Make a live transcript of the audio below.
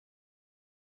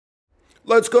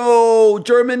Let's go,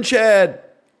 German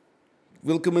chat.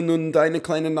 Willkommen und eine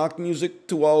kleine Nachtmusik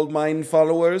to all mine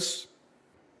followers.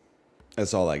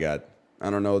 That's all I got.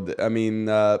 I don't know. I mean,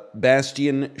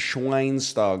 Bastian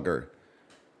Schweinsteiger.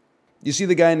 You see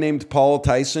the guy named Paul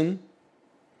Tyson?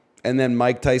 And then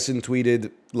Mike Tyson tweeted,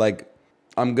 like,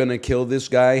 I'm gonna kill this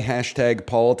guy, hashtag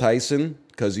Paul Tyson,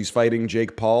 because he's fighting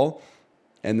Jake Paul.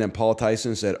 And then Paul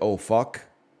Tyson said, oh, fuck.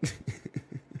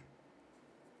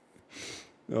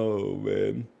 Oh,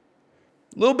 man.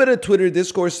 A little bit of Twitter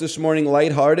discourse this morning,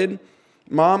 lighthearted.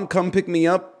 Mom, come pick me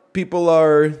up. People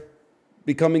are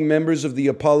becoming members of the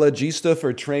Apologista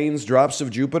for Trains, Drops of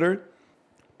Jupiter.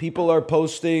 People are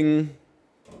posting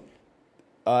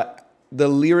the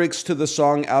lyrics to the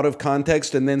song out of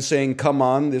context and then saying, come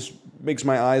on, this makes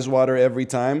my eyes water every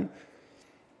time.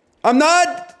 I'm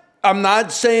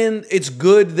not saying it's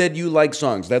good that you like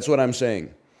songs. That's what I'm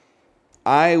saying.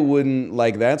 I wouldn't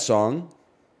like that song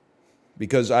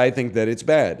because I think that it's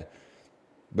bad.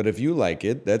 But if you like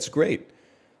it, that's great.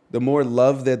 The more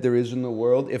love that there is in the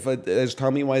world, as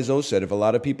Tommy Wiseau said, if a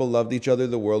lot of people loved each other,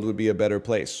 the world would be a better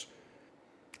place.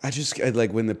 I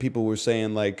like when the people were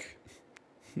saying, like,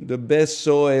 the best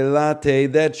soy latte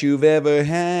that you've ever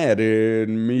had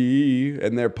in me.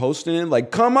 And they're posting it like,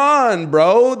 come on,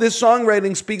 bro. This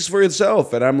songwriting speaks for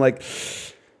itself. And I'm like,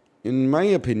 in my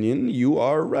opinion, you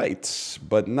are right.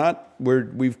 But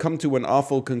we've come to an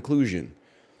awful conclusion.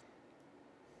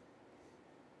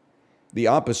 The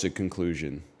opposite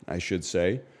conclusion, I should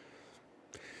say.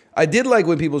 I did like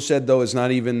when people said, though, it's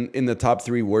not even in the top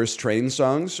 3 worst train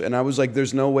songs. And I was like,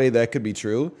 there's no way that could be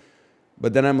true.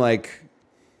 But then I'm like,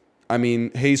 I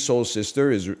mean, Hey Soul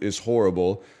Sister is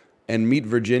horrible, and Meet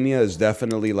Virginia is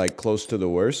definitely like close to the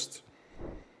worst.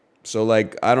 So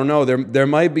like, I don't know, there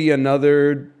might be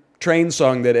another train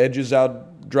song that edges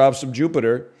out Drops of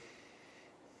Jupiter.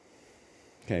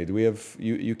 Okay, do we have,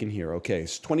 you can hear, okay,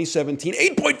 it's 2017,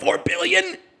 8.4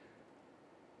 billion?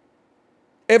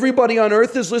 Everybody on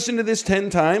Earth has listened to this 10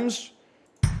 times?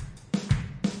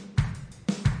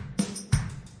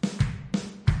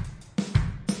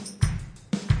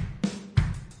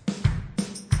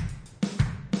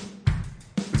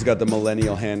 It's got the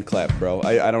millennial hand clap, bro.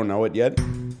 I don't know it yet.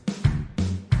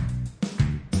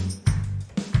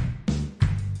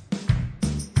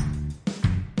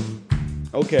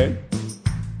 Okay.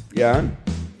 Yeah.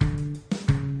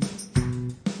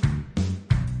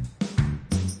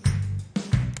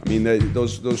 I mean,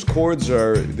 those chords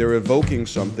they're evoking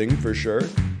something for sure.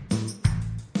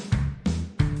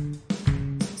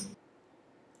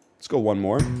 Let's go one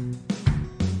more.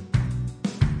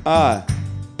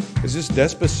 Is this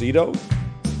Despacito?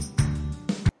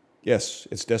 Yes,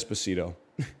 it's Despacito.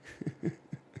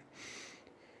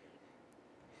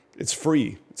 It's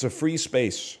free. It's a free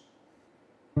space.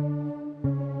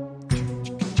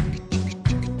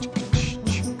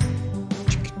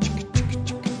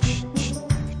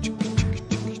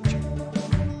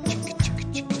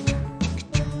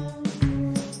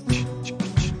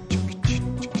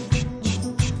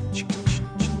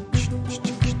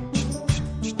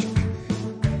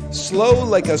 Slow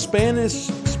like a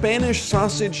Spanish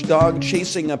sausage dog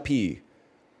chasing a pea.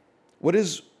 What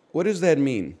does that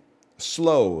mean?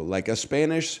 Slow like a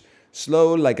Spanish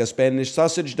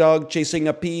sausage dog chasing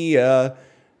a pea. I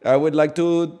would like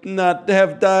to not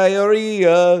have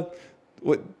diarrhea,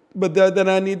 but then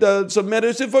I need some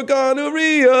medicine for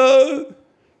gonorrhea.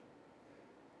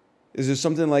 Is it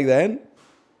something like that?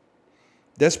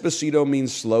 Despacito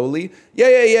means slowly.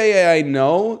 Yeah, I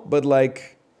know, but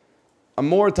like, I'm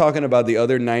more talking about the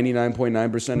other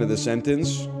 99.9% of the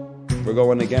sentence. We're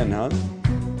going again, huh?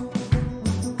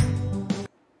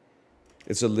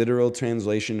 It's a literal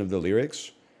translation of the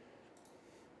lyrics.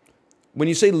 When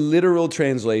you say literal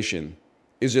translation,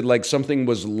 is it like something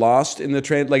was lost in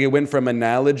the like it went from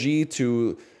analogy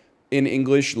to, in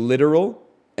English, literal,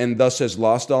 and thus has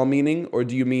lost all meaning? Or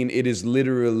do you mean it is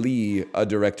literally a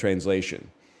direct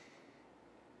translation?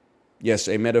 Yes,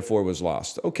 a metaphor was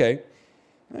lost. Okay.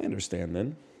 I understand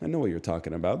then. I know what you're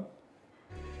talking about.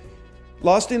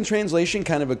 Lost in Translation,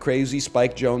 kind of a crazy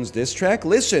Spike Jonze diss track.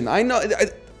 Listen, I know,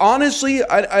 honestly,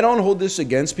 I don't hold this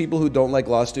against people who don't like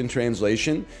Lost in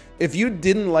Translation. If you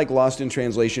didn't like Lost in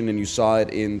Translation and you saw it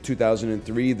in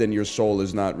 2003, then your soul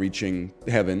is not reaching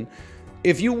heaven.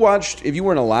 If you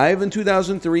weren't alive in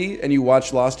 2003 and you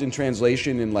watched Lost in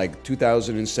Translation in like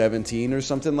 2017 or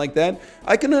something like that,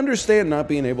 I can understand not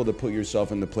being able to put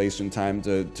yourself in the place and time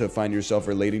to find yourself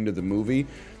relating to the movie.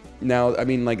 Now, I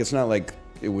mean, like, it's not like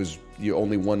it was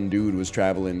only one dude was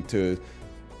traveling to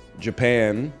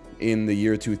Japan in the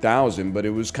year 2000, but it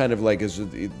was kind of like,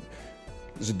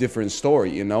 is a different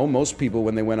story, you know? Most people,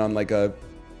 when they went on like a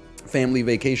family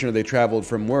vacation or they traveled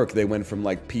from work, they went from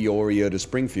like Peoria to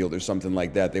Springfield or something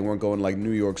like that. They weren't going like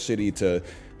New York City to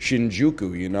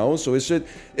Shinjuku, you know? So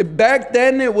back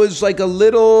then it was like a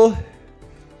little,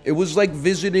 it was like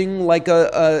visiting like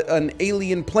an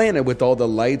alien planet with all the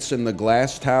lights and the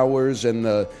glass towers and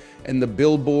the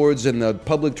billboards and the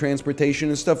public transportation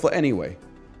and stuff. Anyway,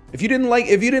 if you didn't like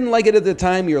it at the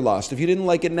time, you're lost. If you didn't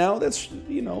like it now, that's,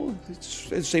 you know, it's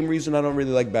the same reason I don't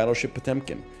really like Battleship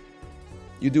Potemkin.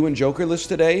 You doing Jokerless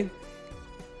today?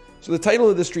 So the title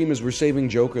of the stream is We're Saving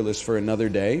Jokerless for Another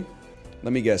Day.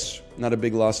 Let me guess, not a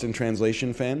big Lost in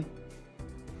Translation fan?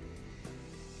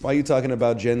 Why are you talking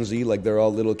about Gen Z like they're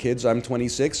all little kids? I'm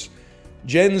 26.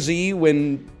 Gen Z,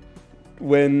 when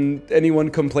anyone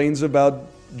complains about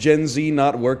Gen Z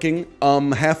not working,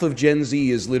 half of Gen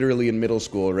Z is literally in middle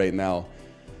school right now.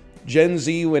 Gen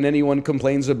Z, when anyone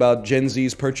complains about Gen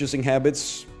Z's purchasing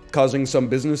habits causing some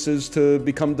businesses to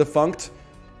become defunct,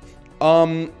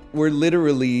 we're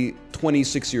literally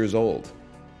 26 years old.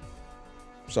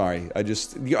 Sorry,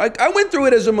 I went through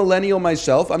it as a millennial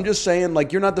myself. I'm just saying,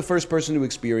 like, you're not the first person to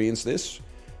experience this.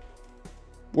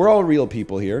 We're all real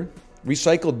people here.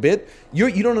 Recycled bit?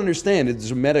 You don't understand.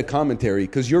 It's a meta commentary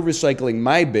because you're recycling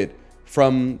my bit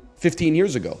from 15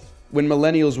 years ago when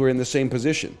millennials were in the same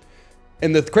position.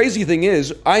 And the crazy thing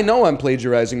is, I know I'm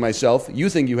plagiarizing myself. You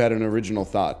think you had an original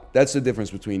thought. That's the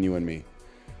difference between you and me.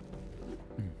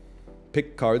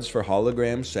 Pick cards for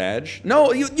hologram, Sag.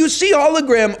 No, you see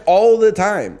hologram all the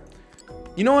time.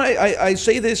 You know what? I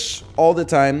say this all the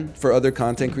time for other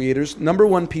content creators. Number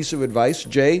one piece of advice,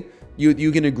 Jay,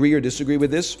 you can agree or disagree with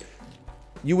this.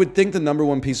 You would think the number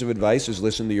one piece of advice is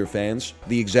listen to your fans.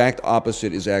 The exact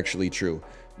opposite is actually true.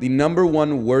 The number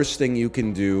one worst thing you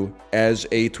can do as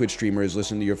a Twitch streamer is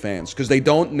listen to your fans because they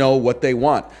don't know what they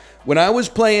want. When I was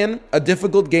playing a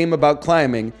difficult game about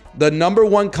climbing, the number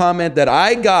one comment that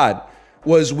I got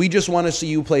was, we just want to see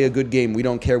you play a good game. We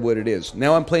don't care what it is.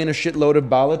 Now I'm playing a shitload of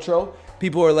Balatro.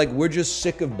 People are like, we're just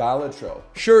sick of Balatro.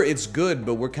 Sure, it's good,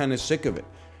 but we're kind of sick of it.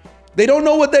 They don't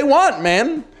know what they want,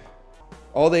 man.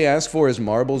 All they ask for is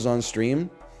marbles on stream.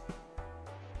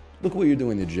 Look what you're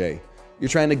doing to Jay. You're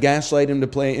trying to gaslight him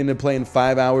into playing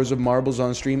 5 hours of marbles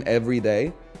on stream every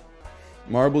day.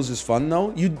 Marbles is fun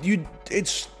though. You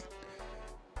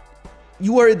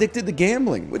are addicted to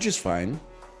gambling, which is fine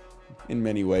in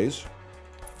many ways.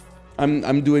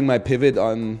 I'm doing my pivot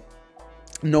on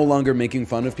no longer making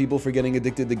fun of people for getting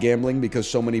addicted to gambling because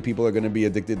so many people are going to be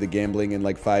addicted to gambling in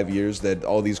like 5 years that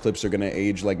all these clips are going to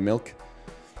age like milk.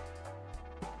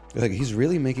 Like, he's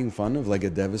really making fun of like a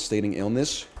devastating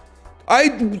illness.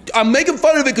 I'm making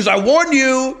fun of it because I warned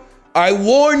you. I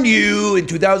warned you in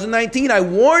 2019. I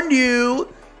warned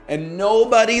you. And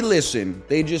nobody listened.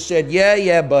 They just said,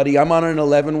 yeah, buddy, I'm on an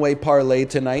 11-way parlay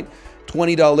tonight.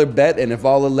 $20 bet, and if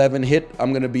all 11 hit,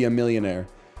 I'm gonna be a millionaire.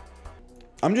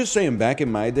 I'm just saying, back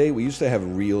in my day, we used to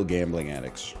have real gambling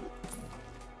addicts.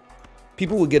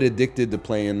 People would get addicted to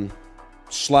playing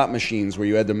slot machines where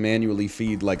you had to manually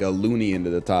feed like a loony into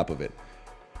the top of it.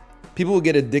 People would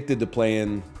get addicted to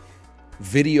playing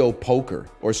video poker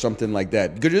or something like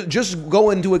that. Just go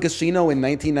into a casino in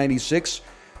 1996,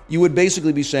 you would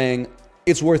basically be saying,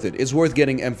 it's worth it. It's worth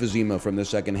getting emphysema from the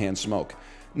secondhand smoke.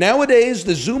 Nowadays,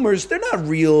 the Zoomers, they're not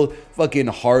real fucking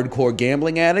hardcore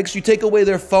gambling addicts. You take away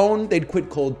their phone, they'd quit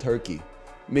cold turkey.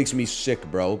 Makes me sick,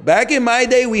 bro. Back in my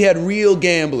day, we had real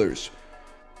gamblers.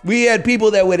 We had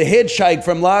people that would hitchhike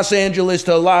from Los Angeles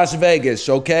to Las Vegas,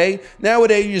 okay?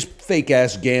 Nowadays, you just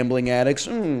fake-ass gambling addicts.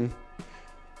 The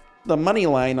money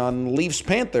line on Leafs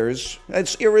Panthers,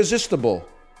 that's irresistible.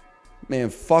 Man,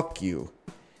 fuck you.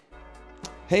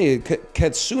 Hey,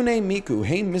 Katsune Miku.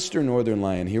 Hey, Mr.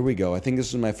 Northernlion. Here we go. I think this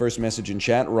is my first message in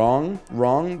chat. Wrong.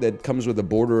 That comes with a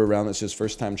border around that says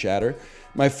first time chatter.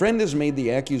 My friend has made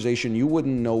the accusation you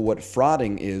wouldn't know what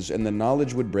frotting is and the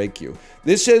knowledge would break you.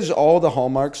 This has all the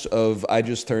hallmarks of I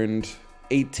just turned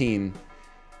 18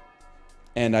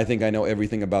 and I think I know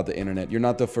everything about the internet. You're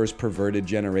not the first perverted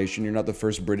generation. You're not the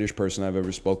first British person I've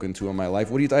ever spoken to in my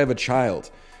life. What do you think? I have a child.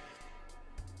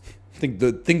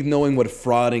 Think knowing what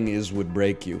frotting is would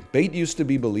break you. Bait used to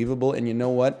be believable, and you know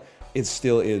what? It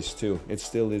still is, too. It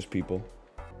still is, people.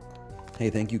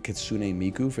 Hey, thank you, Kitsune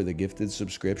Miku, for the gifted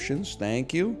subscriptions.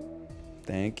 Thank you.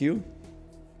 Thank you.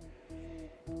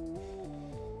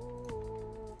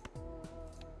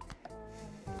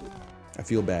 I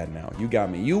feel bad now. You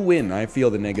got me. You win. I feel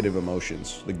the negative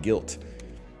emotions. The guilt.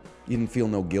 You didn't feel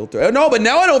no guilt? No, but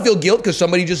now I don't feel guilt because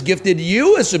somebody just gifted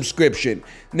you a subscription.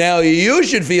 Now you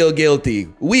should feel guilty.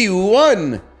 We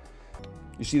won.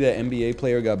 You see that NBA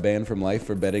player got banned from life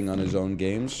for betting on his own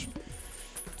games?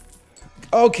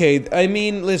 Okay, I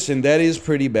mean, listen, that is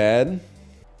pretty bad.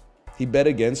 He bet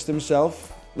against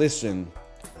himself. Listen,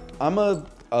 I'm a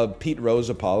Pete Rose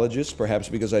apologist, perhaps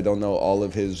because I don't know all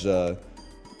of his the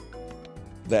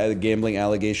gambling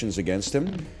allegations against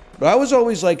him. But I was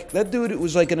always like, that dude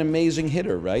was like an amazing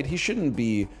hitter, right? He shouldn't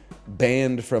be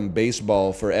banned from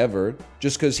baseball forever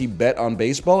just because he bet on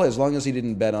baseball, as long as he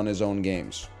didn't bet on his own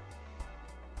games.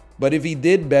 But if he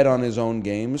did bet on his own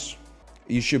games,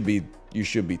 you should be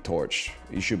torched.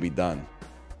 You should be done.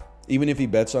 Even if he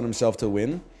bets on himself to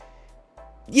win.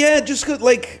 Yeah, just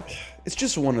like, it's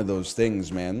just one of those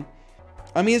things, man.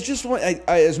 I mean, it's just one.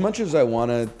 As much as I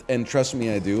want to, and trust me,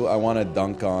 I do. I want to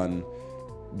dunk on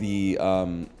the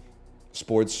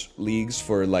sports leagues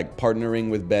for like partnering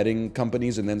with betting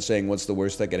companies and then saying what's the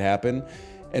worst that could happen,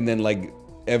 and then like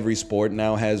every sport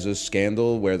now has a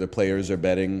scandal where the players are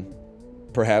betting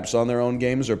perhaps on their own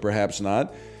games or perhaps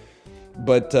not.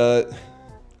 But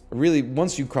really,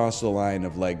 once you cross the line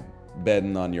of like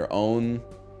betting on your own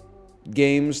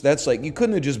games, that's like, you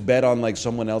couldn't have just bet on like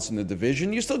someone else in the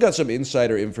division. You still got some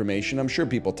insider information. I'm sure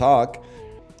people talk.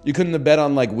 You couldn't have bet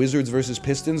on like Wizards versus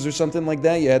Pistons or something like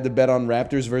that. You had to bet on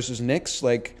Raptors versus Knicks.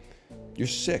 Like, you're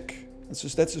sick.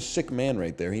 That's a sick man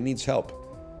right there. He needs help.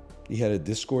 He had a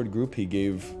Discord group he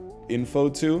gave info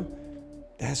to.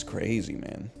 That's crazy,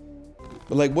 man.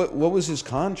 But like, what was his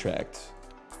contract?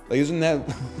 Like, isn't that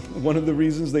one of the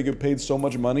reasons they get paid so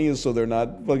much money is so they're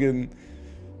not fucking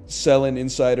selling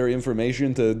insider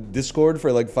information to Discord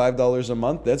for like $5 a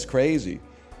month? That's crazy.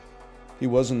 He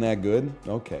wasn't that good?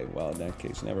 Okay, well, in that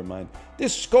case, never mind.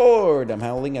 Discord! I'm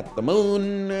howling at the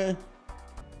moon.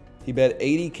 He bet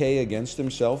 80K against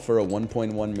himself for a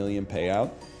 1.1 million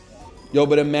payout. Yo,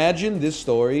 but imagine this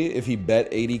story if he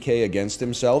bet 80K against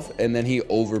himself and then he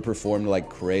overperformed like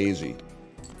crazy.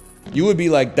 You would be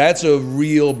like, that's a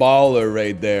real baller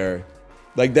right there.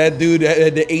 Like, that dude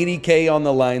had the 80K on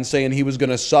the line saying he was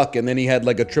gonna suck, and then he had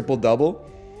like a triple-double.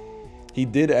 He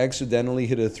did accidentally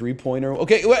hit a three-pointer.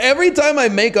 Okay, well, every time I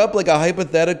make up like a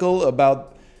hypothetical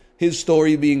about his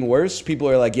story being worse, people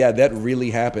are like, yeah, that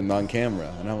really happened on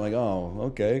camera. And I'm like, oh,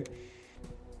 okay.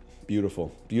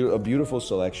 Beautiful. A beautiful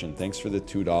selection. Thanks for the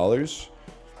 $2.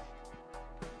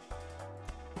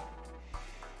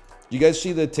 You guys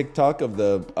see the TikTok of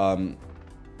the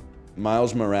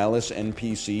Miles Morales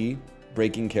NPC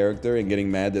breaking character and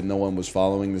getting mad that no one was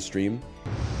following the stream?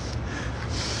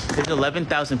 There's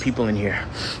 11,000 people in here.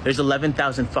 There's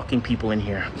 11,000 fucking people in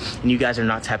here. And you guys are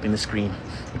not tapping the screen,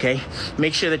 okay?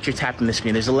 Make sure that you're tapping the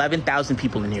screen. There's 11,000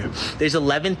 people in here. There's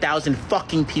 11,000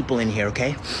 fucking people in here,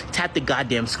 okay? Tap the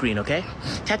goddamn screen, okay?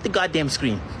 Tap the goddamn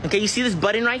screen. Okay, you see this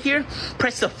button right here?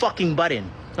 Press the fucking button,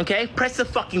 okay? Press the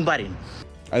fucking button.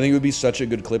 I think it would be such a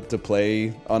good clip to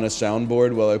play on a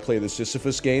soundboard while I play the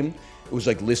Sisyphus game. It was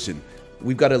like, listen,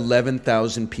 we've got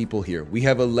 11,000 people here. We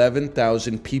have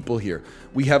 11,000 people here.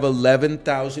 We have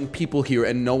 11,000 people here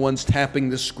and no one's tapping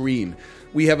the screen.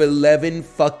 We have 11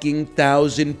 fucking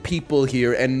thousand people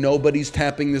here and nobody's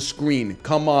tapping the screen.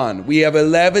 Come on. We have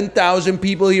 11,000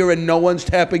 people here and no one's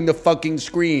tapping the fucking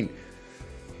screen.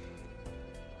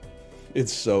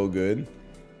 It's so good.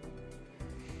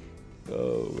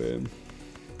 Oh, man.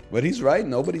 But he's right.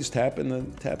 Nobody's tapping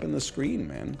the screen,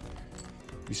 man.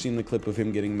 You seen the clip of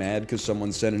him getting mad because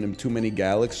someone's sending him too many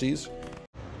galaxies?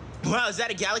 Wow, is that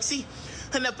a galaxy?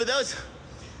 Enough of those.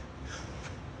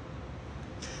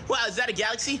 Wow, is that a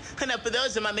galaxy? Enough of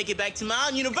those. I might make it back to my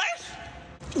own universe.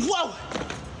 Whoa!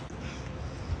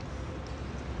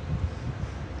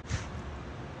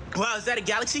 Wow, is that a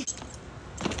galaxy?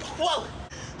 Whoa!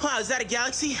 Wow, is that a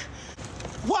galaxy?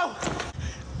 Whoa!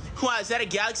 Wow, is that a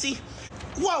galaxy?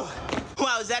 Whoa!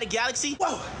 Wow, is that a galaxy?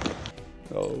 Whoa!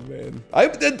 Oh, man.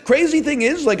 The crazy thing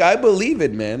is, like, I believe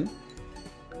it, man.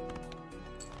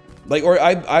 Like, or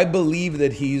I believe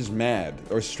that he's mad,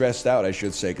 or stressed out, I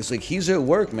should say. Because, like, he's at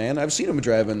work, man. I've seen him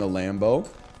driving the Lambo.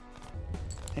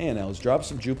 Hey, Annals,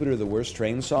 Drops of Jupiter, the worst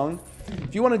train song.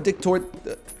 If you want to dictate...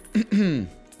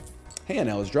 Hey,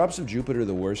 Annals, Drops of Jupiter,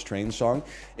 the worst train song.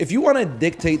 If you want to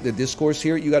dictate the discourse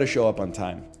here, you got to show up on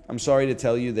time. I'm sorry to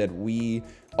tell you that we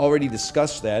already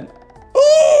discussed that.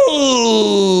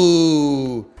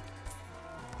 Ooh!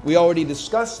 We already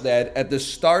discussed that at the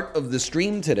start of the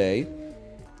stream today.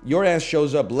 Your ass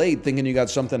shows up late thinking you got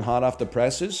something hot off the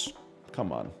presses.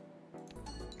 Come on.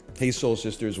 Hey, Soul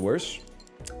Sister is worse.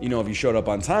 You know, if you showed up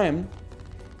on time,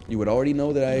 you would already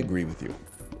know that I agree with you.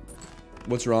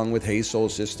 What's wrong with Hey, Soul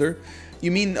Sister?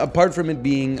 You mean apart from it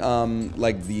being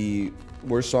like the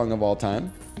worst song of all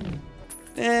time?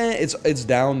 It's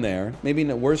down there. Maybe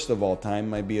the worst of all time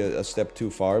might be a step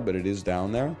too far, but it is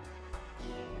down there.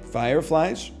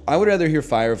 Fireflies? I would rather hear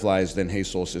Fireflies than Hey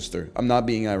Soul Sister. I'm not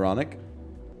being ironic.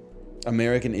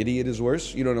 American Idiot is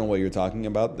worse. You don't know what you're talking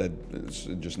about. That's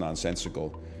just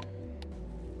nonsensical.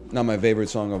 Not my favorite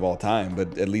song of all time,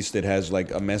 but at least it has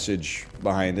like a message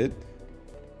behind it.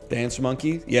 Dance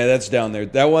Monkey? Yeah, that's down there.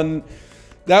 That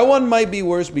one might be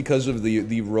worse because of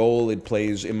the role it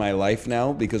plays in my life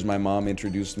now, because my mom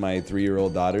introduced my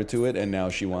 3-year-old daughter to it, and now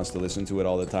she wants to listen to it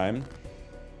all the time.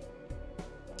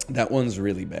 That one's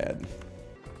really bad.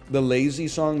 The Lazy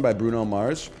song by Bruno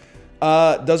Mars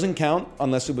doesn't count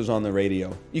unless it was on the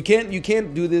radio. You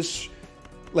can't do this.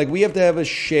 Like, we have to have a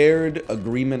shared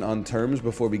agreement on terms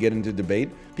before we get into debate.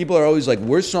 People are always like,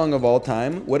 worst song of all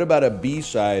time? What about a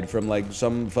B-side from like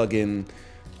some fucking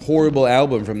horrible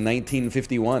album from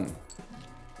 1951?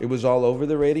 It was all over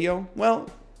the radio? Well,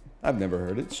 I've never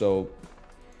heard it, so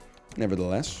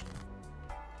nevertheless.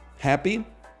 Happy?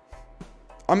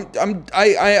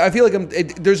 I feel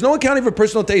like there's no accounting for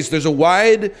personal taste. There's a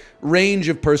wide range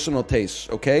of personal tastes,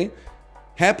 okay?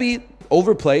 Happy,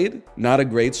 overplayed, not a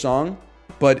great song,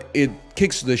 but it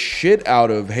kicks the shit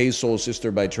out of Hey Soul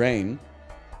Sister by Train.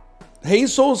 Hey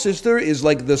Soul Sister is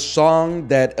like the song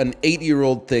that an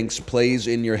 8-year-old thinks plays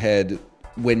in your head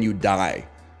when you die.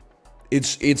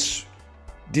 It's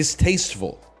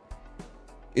distasteful.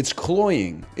 It's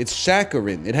cloying. It's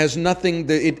saccharine. It has nothing.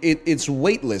 It's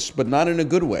weightless, but not in a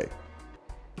good way.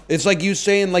 It's like you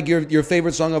saying like your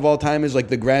favorite song of all time is like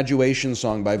the Graduation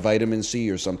song by Vitamin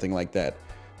C or something like that.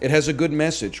 It has a good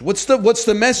message. What's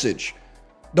the message?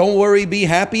 Don't worry, be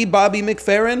happy, Bobby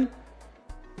McFerrin?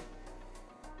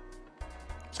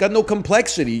 It's got no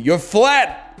complexity. You're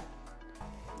flat.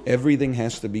 Everything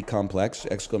has to be complex,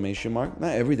 exclamation mark.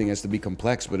 Not everything has to be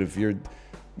complex, but if we're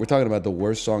talking about the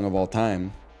worst song of all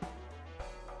time,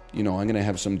 you know, I'm going to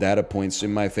have some data points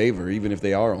in my favor, even if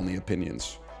they are only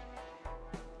opinions.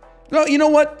 No, you know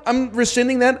what? I'm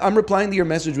rescinding that. I'm replying to your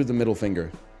message with the middle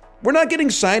finger. We're not getting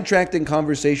sidetracked in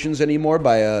conversations anymore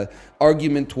by a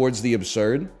argument towards the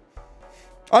absurd.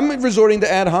 I'm resorting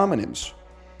to ad hominems.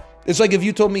 It's like if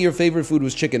you told me your favorite food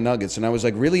was chicken nuggets, and I was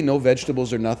like, really, no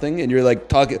vegetables or nothing? And you're like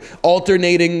talking,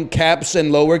 alternating caps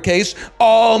and lowercase.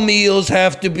 All meals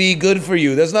have to be good for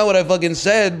you. That's not what I fucking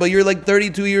said, but you're like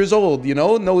 32 years old, you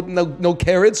know? No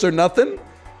carrots or nothing?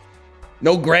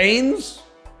 No grains?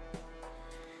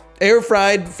 Air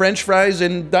fried French fries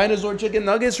and dinosaur chicken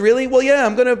nuggets? Really? Well, yeah,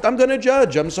 I'm gonna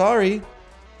judge. I'm sorry.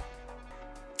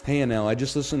 Hey, NL, I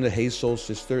just listened to Hey Soul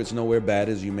Sister. It's nowhere bad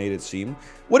as you made it seem.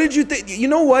 What did you think? You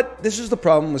know what? This is the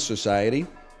problem with society.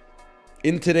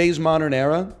 In today's modern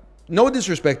era, no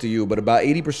disrespect to you, but about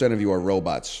 80% of you are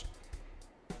robots.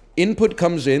 Input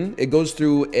comes in, it goes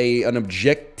through an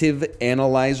objective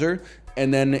analyzer,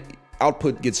 and then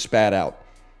output gets spat out.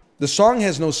 The song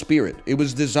has no spirit. It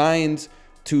was designed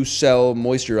to sell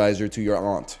moisturizer to your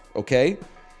aunt, okay?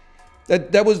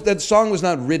 That song was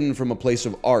not written from a place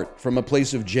of art, from a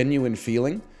place of genuine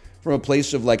feeling, from a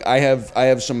place of like, I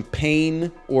have some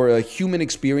pain or a human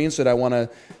experience that I want to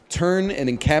turn and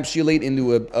encapsulate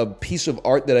into a piece of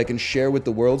art that I can share with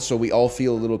the world so we all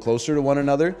feel a little closer to one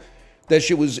another. That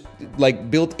shit was like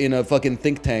built in a fucking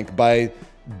think tank by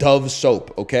Dove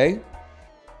soap, okay?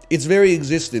 Its very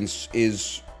existence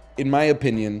is, in my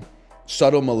opinion,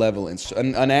 subtle malevolence,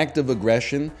 an act of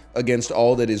aggression against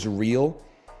all that is real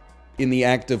in the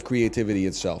act of creativity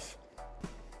itself.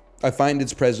 I find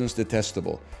its presence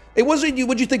detestable. It wasn't you.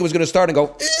 What'd you think it was going to start and go,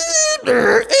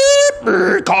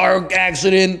 car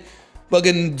accident,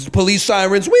 fucking police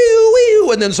sirens,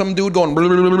 and then some dude going,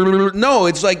 no,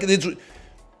 it's like,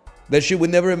 that shit would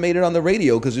never have made it on the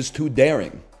radio because it's too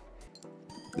daring.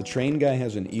 The train guy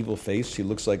has an evil face. He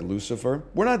looks like Lucifer.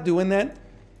 We're not doing that.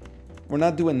 We're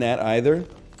not doing that either.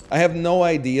 I have no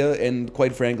idea and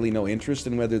quite frankly no interest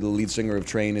in whether the lead singer of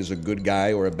Train is a good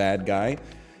guy or a bad guy.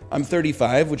 I'm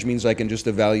 35, which means I can just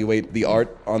evaluate the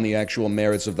art on the actual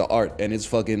merits of the art, and it's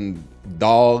fucking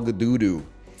dog doo-doo.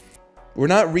 We're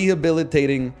not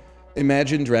rehabilitating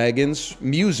Imagine Dragons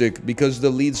music because the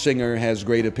lead singer has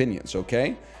great opinions,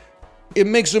 okay? It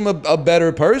makes him a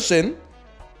better person.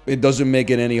 It doesn't make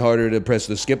it any harder to press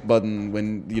the skip button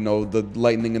when, you know, the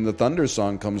Lightning and the Thunder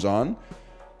song comes on.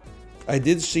 I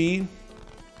did see,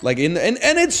 like, and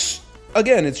it's,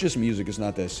 again, it's just music. It's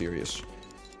not that serious.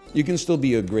 You can still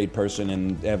be a great person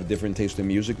and have a different taste in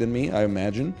music than me, I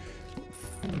imagine.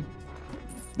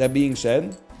 That being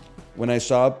said, when I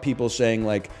saw people saying,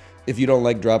 like, if you don't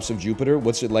like Drops of Jupiter,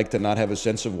 what's it like to not have a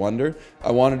sense of wonder?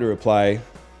 I wanted to reply,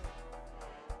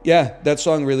 yeah, that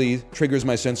song really triggers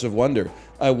my sense of wonder.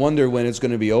 I wonder when it's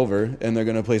going to be over and they're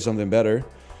going to play something better.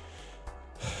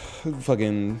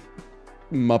 Fucking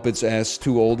Muppets ass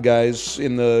two old guys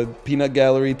in the peanut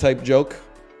gallery type joke.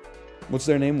 What's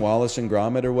their name? Wallace and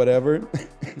Gromit or whatever.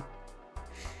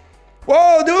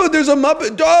 Whoa, dude, there's a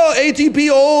Muppet. Oh, ATP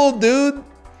old, dude.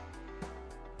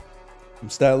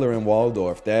 Statler and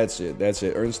Waldorf. That's it. That's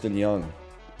it. Ernst and Young.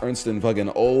 Ernst and fucking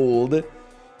old.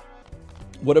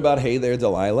 What about Hey There,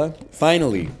 Delilah?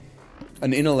 Finally,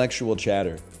 an intellectual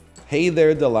chatter. Hey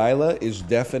There, Delilah is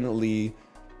definitely...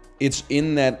 It's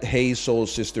in that Hey Soul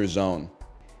Sister zone.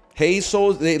 Hey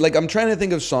Soul... like, I'm trying to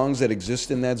think of songs that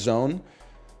exist in that zone.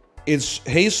 It's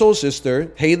Hey Soul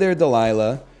Sister, Hey There,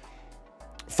 Delilah.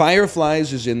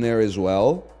 Fireflies is in there as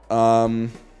well.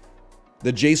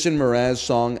 The Jason Mraz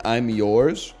song, I'm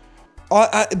Yours.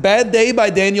 Bad Day by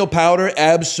Daniel Powder,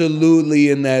 absolutely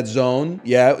in that zone.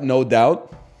 Yeah, no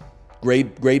doubt.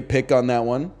 Great pick on that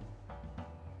one.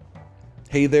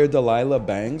 Hey There, Delilah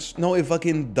bangs. No, it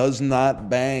fucking does not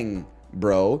bang,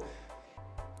 bro.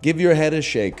 Give your head a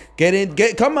shake.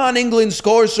 Come on, England,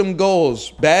 score some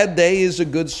goals. Bad Day is a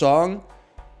good song.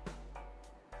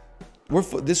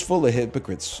 This full of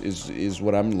hypocrites is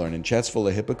what I'm learning. Chat's full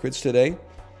of hypocrites today.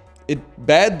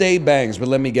 Bad Day bangs, but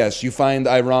let me guess. You find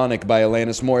Ironic by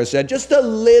Alanis Morissette just a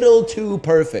little too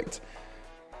perfect.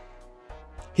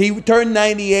 He turned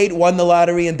 98, won the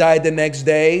lottery, and died the next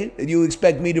day. You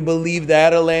expect me to believe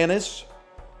that, Alanis?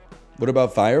 What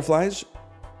about Fireflies?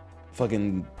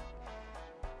 Fucking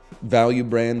value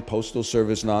brand, postal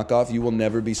service knockoff. You will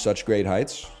never be such great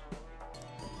heights.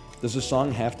 Does a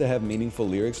song have to have meaningful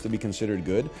lyrics to be considered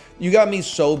good? You got me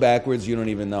so backwards you don't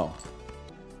even know.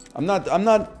 I'm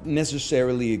not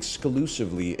necessarily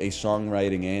exclusively a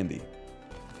songwriting Andy.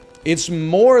 It's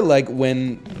more like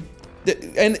when...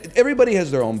 And everybody has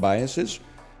their own biases.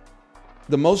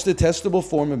 The most detestable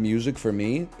form of music for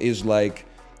me is like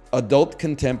adult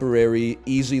contemporary,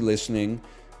 easy listening.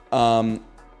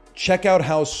 Check out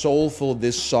how soulful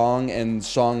this song and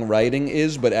songwriting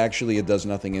is, but actually it does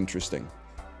nothing interesting.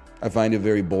 I find it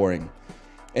very boring.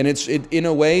 And it's in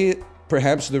a way,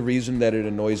 perhaps the reason that it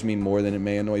annoys me more than it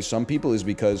may annoy some people is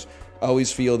because I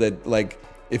always feel that, like,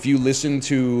 if you listen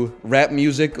to rap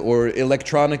music or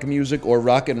electronic music or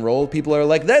rock and roll, people are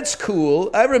like, that's cool.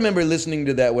 I remember listening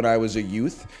to that when I was a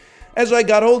youth. As I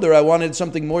got older, I wanted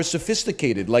something more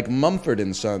sophisticated, like Mumford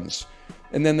and Sons.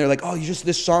 And then they're like, oh,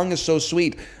 this song is so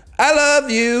sweet. I love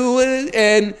you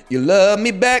and you love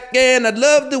me back, and I'd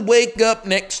love to wake up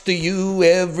next to you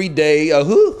every day.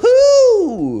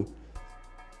 Hoo-hoo!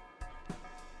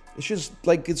 It's just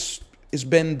like it's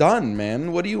been done,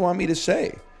 man. What do you want me to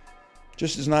say?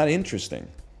 Just is not interesting.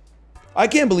 I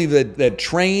can't believe that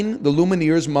Train, the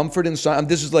Lumineers, Mumford and Sons.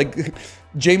 This is like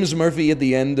James Murphy at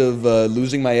the end of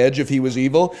Losing My Edge if he was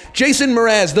evil. Jason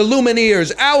Mraz, the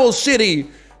Lumineers, Owl City,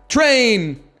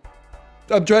 Train.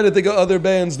 I'm trying to think of other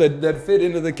bands that fit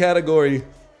into the category.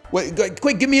 Wait,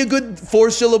 quick, give me a good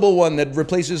 4-syllable one that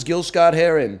replaces Gil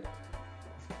Scott-Heron.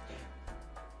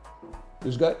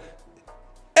 There's got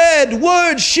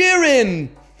Edward Sheeran.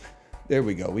 There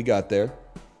we go. We got there.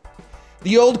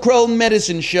 The Old Crow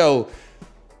Medicine Show.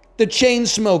 The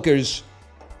Chainsmokers.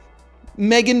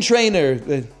 Meghan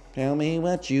Trainor. Tell me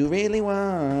what you really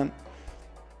want.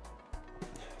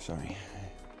 Sorry.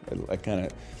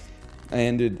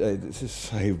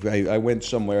 I went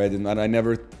somewhere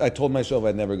I told myself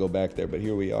I'd never go back there, but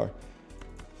here we are.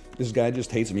 This guy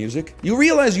just hates music. You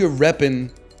realize you're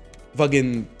repping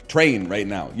fucking Train right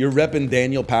now. You're repping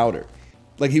Daniel Powder.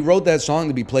 Like, he wrote that song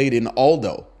to be played in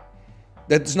Aldo.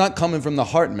 That's not coming from the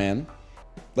heart, man.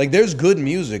 Like, there's good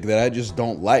music that I just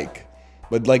don't like.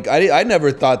 But, like, I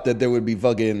never thought that there would be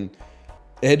fucking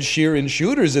Ed Sheeran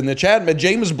shooters in the chat. But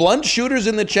James Blunt shooters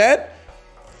in the chat?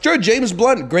 Sure, James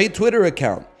Blunt, great Twitter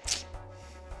account.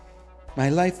 My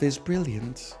life is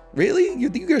brilliant. Really? You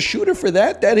think you're a shooter for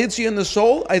that? That hits you in the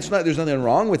soul? There's nothing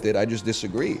wrong with it. I just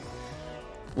disagree.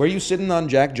 Where are you sitting on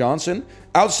Jack Johnson?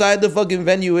 Outside the fucking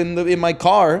venue in my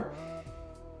car,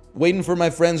 waiting for my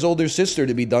friend's older sister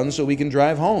to be done so we can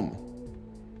drive home.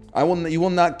 You will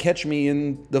not catch me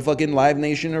in the fucking Live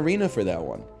Nation arena for that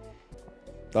one.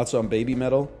 Thoughts on Baby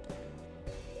Metal?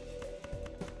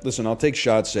 Listen, I'll take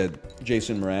shots at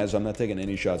Jason Mraz. I'm not taking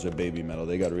any shots at Baby Metal.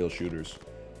 They got real shooters.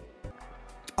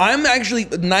 I'm actually...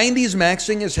 90s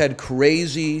maxing has had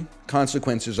crazy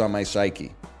consequences on my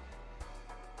psyche.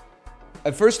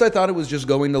 At first, I thought it was just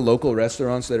going to local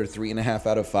restaurants that are 3.5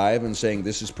 out of 5 and saying,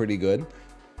 this is pretty good.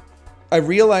 I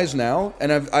realize now,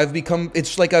 and I've become...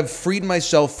 It's like I've freed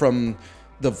myself from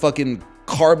the fucking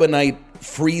carbonite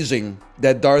freezing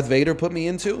that Darth Vader put me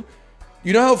into.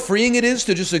 You know how freeing it is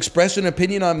to just express an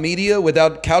opinion on media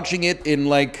without couching it in,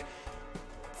 like,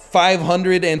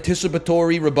 500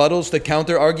 anticipatory rebuttals to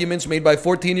counter arguments made by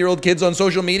 14-year-old kids on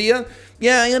social media?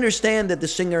 Yeah, I understand that the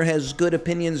singer has good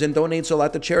opinions and donates a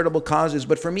lot to charitable causes,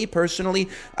 but for me personally,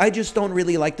 I just don't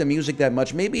really like the music that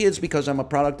much. Maybe it's because I'm a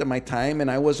product of my time and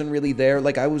I wasn't really there,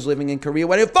 like I was living in Korea.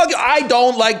 Fuck you, I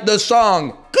don't like the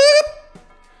song.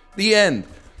 The end.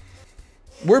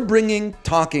 We're bringing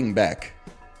talking back.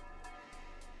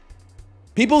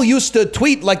 People used to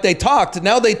tweet like they talked.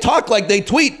 Now they talk like they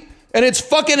tweet. And it's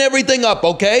fucking everything up,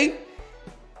 okay?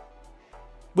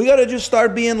 We gotta just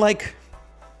start being like,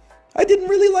 I didn't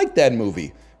really like that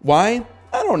movie. Why?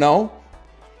 I don't know.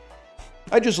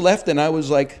 I just left and I was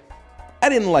like, I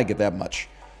didn't like it that much.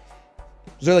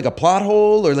 Is there like a plot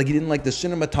hole, or like you didn't like the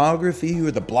cinematography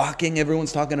or the blocking?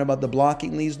 Everyone's talking about the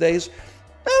blocking these days.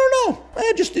 I don't know.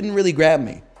 It just didn't really grab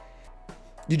me.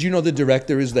 Did you know the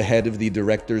director is the head of the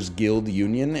Directors Guild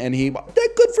Union? And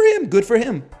good for him, good for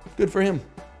him, good for him.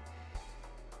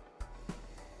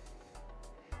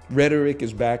 Rhetoric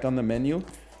is back on the menu.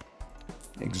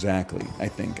 Exactly, I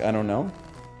think. I don't know.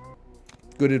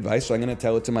 Good advice, so I'm going to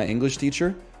tell it to my English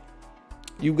teacher.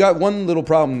 You've got one little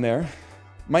problem there.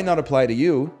 Might not apply to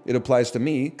you. It applies to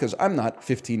me, because I'm not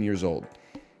 15 years old.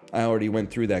 I already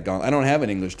went through that gauntlet. I don't have an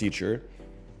English teacher.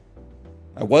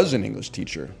 I was an English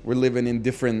teacher. We're living in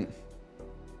different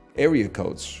area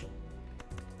codes.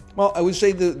 Well, I would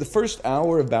say the first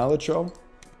hour of Balatro,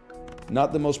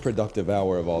 not the most productive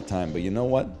hour of all time, but you know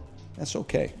what? That's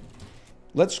okay.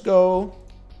 Let's go.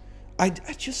 I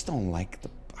just don't like the...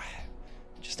 I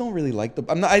just don't really like the...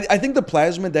 I think the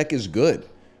plasma deck is good.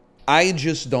 I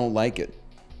just don't like it.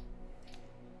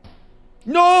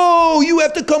 No! You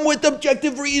have to come with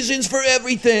objective reasons for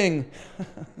everything!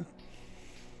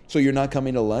 So you're not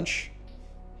coming to lunch?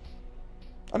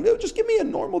 Just give me a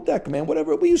normal deck, man.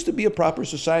 Whatever. We used to be a proper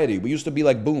society. We used to be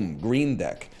like, boom, green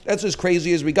deck. That's as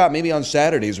crazy as we got. Maybe on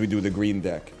Saturdays we do the green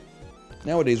deck.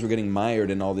 Nowadays we're getting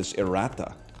mired in all this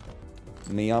errata.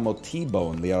 Me llamo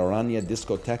T-Bone, the Aranya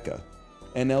Discoteca.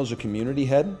 NL's a community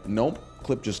head? Nope.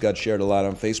 Clip just got shared a lot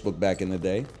on Facebook back in the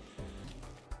day.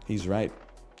 He's right.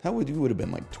 How would you have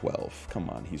been like 12? Come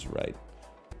on, he's right.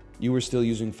 You were still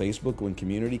using Facebook when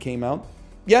Community came out?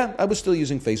 Yeah, I was still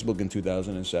using Facebook in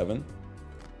 2007.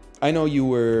 I know you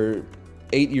were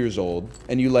 8 years old,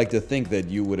 and you like to think that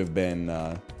you would have been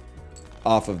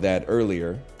off of that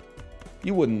earlier.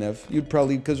 You wouldn't have. You'd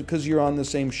probably, because you're on the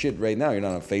same shit right now. You're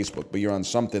not on Facebook, but you're on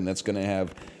something that's going to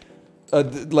have,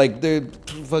 like, the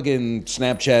fucking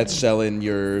Snapchat selling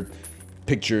your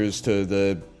pictures to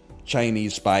the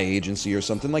Chinese spy agency or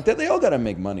something like that. They all got to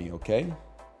make money, okay?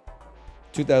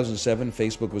 2007,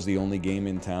 Facebook was the only game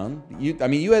in town. I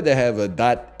mean, you had to have a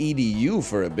 .edu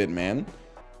for a bit, man.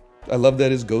 I love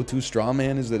that his go-to straw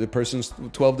man is that a person's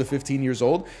 12 to 15 years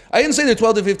old. I didn't say they're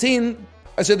 12 to 15.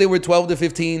 I said they were 12 to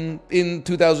 15 in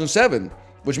 2007,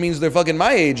 which means they're fucking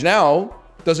my age now.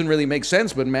 Doesn't really make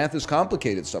sense, but math is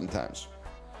complicated sometimes.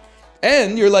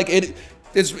 And you're like,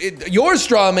 your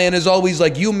straw man is always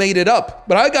like, you made it up.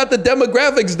 But I got the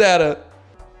demographics data.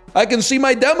 I can see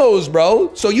my demos,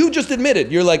 bro. So you just admit it.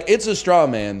 You're like, it's a straw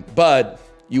man, but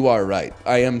you are right.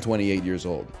 I am 28 years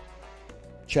old.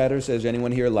 Chatter says,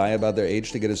 anyone here lie about their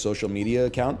age to get a social media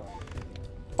account?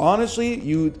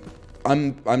 Honestly,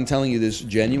 I'm telling you this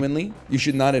genuinely. You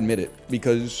should not admit it,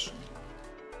 because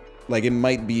like it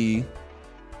might be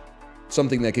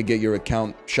something that could get your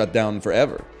account shut down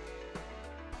forever.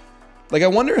 Like, I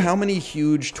wonder how many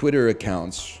huge Twitter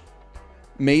accounts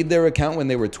made their account when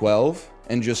they were 12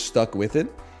 and just stuck with it,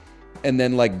 and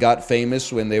then like got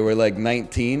famous when they were like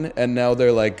 19, and now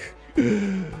they're like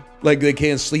they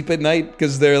can't sleep at night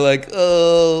because they're like,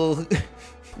 oh,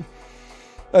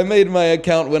 I made my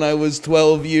account when I was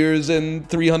 12 years and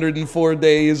 304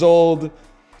 days old.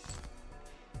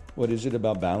 What is it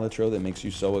about Balatro that makes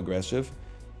you so aggressive?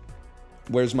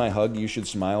 Where's my hug? You should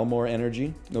smile more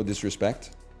energy. No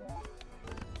disrespect.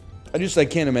 I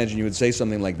can't imagine you would say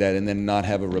something like that and then not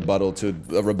have a rebuttal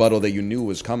that you knew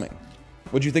was coming.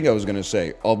 What'd you think I was gonna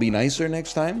say? I'll be nicer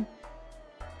next time?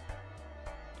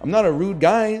 I'm not a rude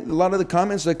guy. A lot of the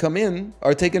comments that come in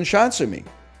are taking shots at me.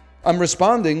 I'm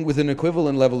responding with an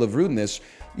equivalent level of rudeness.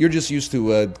 You're just used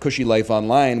to a cushy life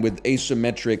online with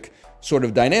asymmetric sort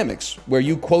of dynamics, where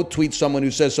you quote tweet someone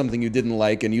who says something you didn't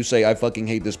like and you say, I fucking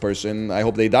hate this person, I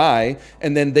hope they die,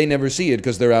 and then they never see it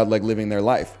because they're out like living their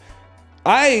life.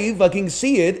 I fucking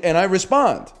see it and I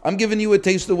respond. I'm giving you a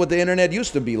taste of what the internet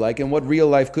used to be like and what real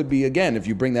life could be again if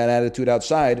you bring that attitude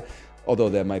outside, although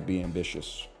that might be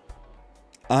ambitious.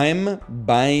 I'm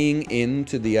buying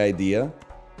into the idea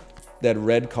that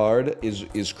red card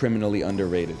is criminally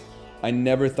underrated. I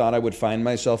never thought I would find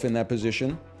myself in that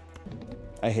position.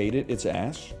 I hate it. It's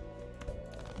ass.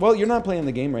 Well, you're not playing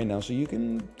the game right now, so you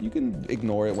can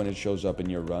ignore it when it shows up in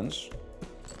your runs.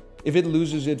 If it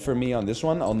loses it for me on this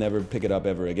one, I'll never pick it up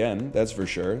ever again. That's for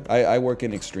sure. I work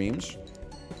in extremes.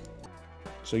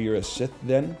 So you're a Sith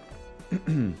then?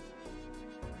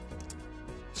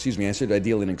 Excuse me, I said I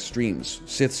deal in extremes.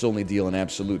 Siths only deal in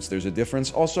absolutes. There's a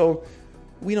difference. Also,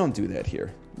 we don't do that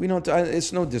here. We don't.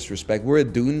 It's no disrespect. We're a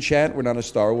Dune chat. We're not a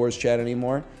Star Wars chat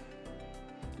anymore.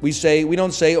 We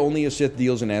don't say only a Sith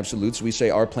deals in absolutes. We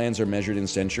say our plans are measured in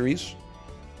centuries.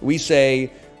 We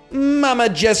say Mama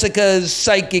Jessica's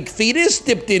psychic fetus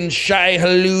dipped in Shai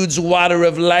Halud's water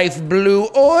of life blue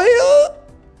oil.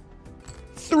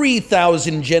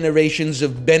 3,000 generations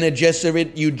of Bene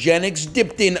Gesserit eugenics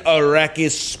dipped in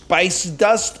Arrakis spice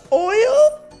dust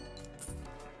oil.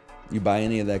 You buy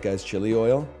any of that guy's chili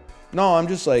oil? No, I'm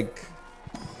just like,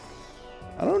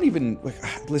 I don't even,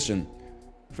 listen,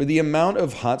 for the amount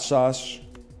of hot sauce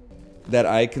that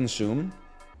I consume,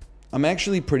 I'm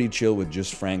actually pretty chill with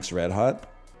just Frank's Red Hot.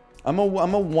 I'm a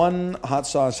one hot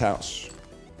sauce house.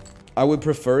 I would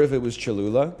prefer if it was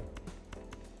Cholula,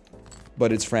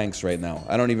 but it's Frank's right now.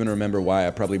 I don't even remember why.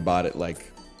 I probably bought it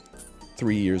like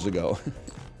 3 years ago.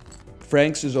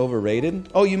 Frank's is overrated?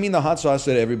 Oh, you mean the hot sauce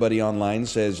that everybody online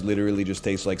says literally just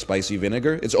tastes like spicy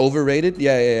vinegar? It's overrated?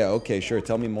 Yeah. Okay, sure.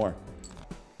 Tell me more.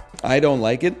 I don't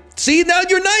like it. See, now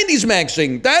you're 90s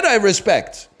maxing. That I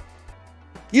respect.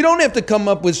 You don't have to come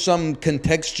up with some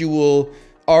contextual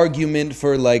argument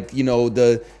for, like, you know,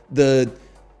 the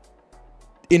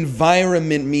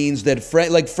environment means that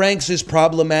Frank's is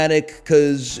problematic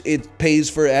because it pays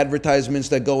for advertisements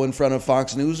that go in front of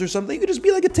Fox News or something. You could just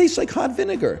be like, it tastes like hot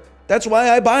vinegar. That's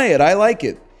why I buy it. I like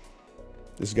it.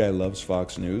 This guy loves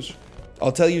Fox News.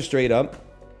 I'll tell you straight up.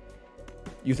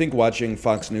 You think watching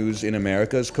Fox News in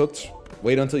America is cooked?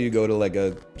 Wait until you go to like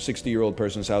a 60-year-old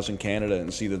person's house in Canada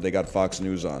and see that they got Fox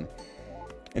News on.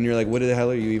 And you're like, what the hell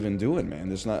are you even doing, man?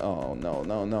 This not, oh,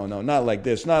 no, not like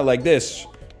this, not like this.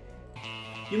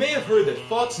 You may have heard that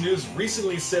Fox News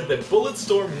recently said that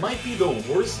Bulletstorm might be the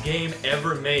worst game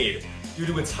ever made due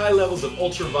to its high levels of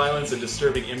ultra-violence and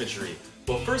disturbing imagery.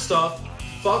 Well, first off,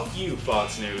 fuck you,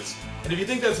 Fox News. And if you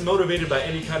think that's motivated by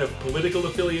any kind of political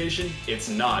affiliation, it's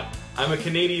not. I'm a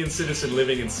Canadian citizen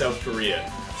living in South Korea,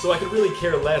 so I could really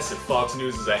care less if Fox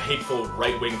News is a hateful,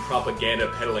 right-wing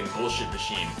propaganda peddling bullshit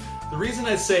machine. The reason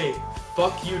I say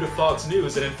fuck you to Fox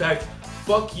News, and in fact,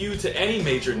 fuck you to any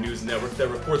major news network that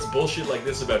reports bullshit like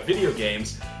this about video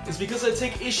games, is because I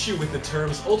take issue with the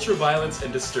terms ultra-violence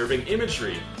and disturbing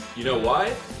imagery. You know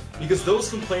why? Because those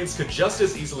complaints could just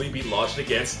as easily be lodged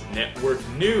against network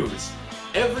news.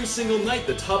 Every single night,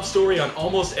 the top story on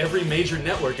almost every major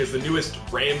network is the newest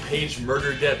rampage,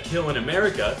 murder, death, kill in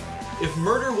America. If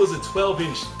murder was a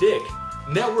 12-inch dick,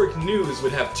 network news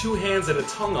would have 2 hands and a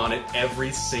tongue on it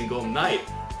every single night.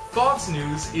 Fox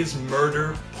News is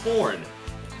murder porn.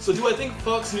 So do I think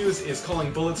Fox News is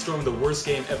calling Bulletstorm the worst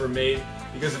game ever made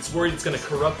because it's worried it's going to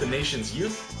corrupt the nation's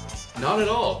youth? Not at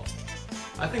all.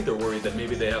 I think they're worried that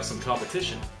maybe they have some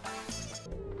competition.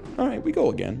 Alright, we go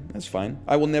again. That's fine.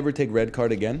 I will never take red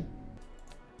card again.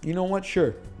 You know what?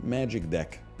 Sure. Magic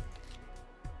deck.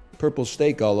 Purple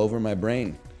steak all over my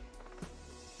brain.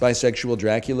 Bisexual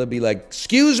Dracula be like,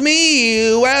 excuse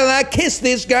me while I kiss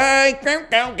this guy.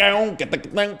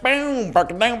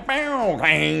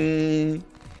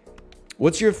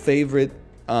 What's your favorite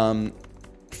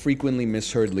frequently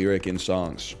misheard lyric in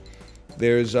songs?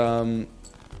 There's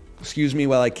excuse me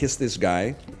while I kiss this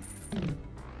guy,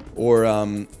 or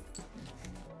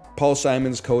Paul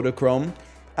Simon's Kodachrome.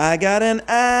 I got an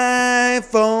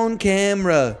iPhone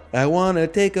camera, I wanna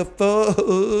take a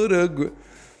photograph.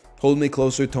 Hold Me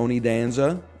Closer, Tony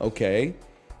Danza. Okay.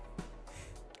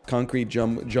 Concrete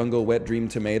Jungle, Wet Dream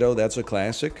Tomato. That's a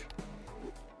classic.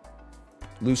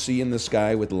 Lucy in the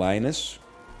Sky with Linus.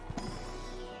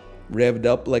 Revved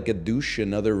Up Like a Douche,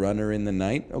 Another Runner in the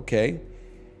Night. Okay.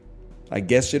 I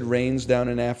Guess It Rains Down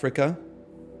in Africa.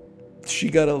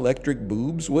 She Got Electric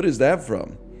Boobs? What is that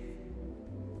from?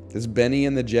 This Benny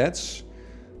and the Jets?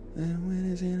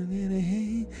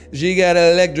 She got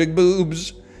electric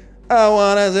boobs. I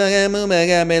wanna move, I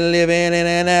got me living in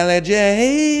an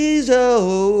allergy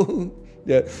zone.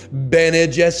 Yeah. Bene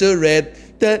Gesserit.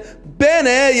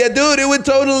 Bene, yeah, dude, it would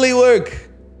totally work.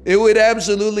 It would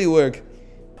absolutely work.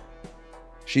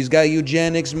 She's got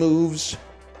eugenics moves.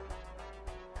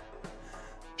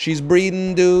 She's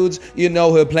breeding dudes. You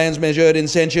know her plans measured in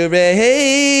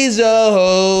centuries.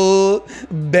 Oh,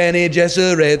 Bene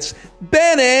Gesserits.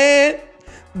 Bene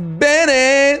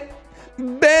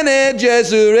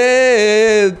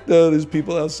Gesserit. Oh, there's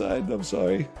people outside. I'm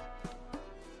sorry.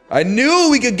 I knew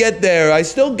we could get there. I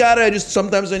still got it.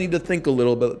 Sometimes I need to think a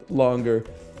little bit longer.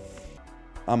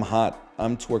 I'm hot.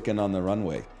 I'm twerking on the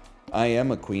runway. I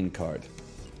am a queen card.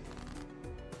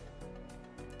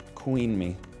 Queen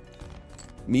me.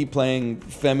 Me playing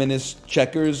feminist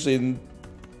checkers in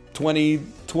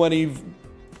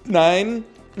 2029?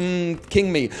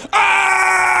 King me.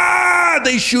 Ah!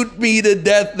 They shoot me to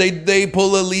death. They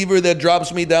pull a lever that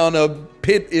drops me down a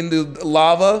pit into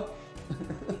lava.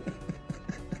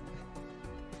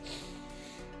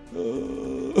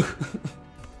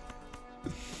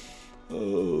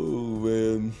 Oh,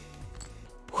 man.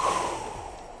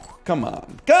 Come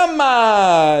on. Come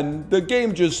on! The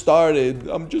game just started.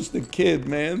 I'm just a kid,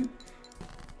 man.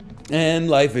 And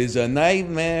life is a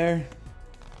nightmare.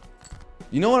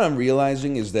 You know what I'm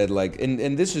realizing is that, like,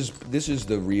 and this is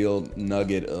the real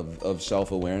nugget of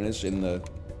self-awareness in the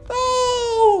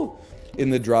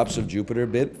drops of Jupiter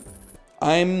bit.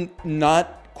 I'm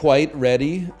not quite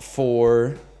ready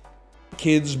for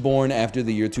kids born after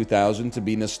the year 2000 to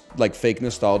be like fake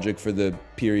nostalgic for the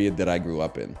period that I grew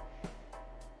up in.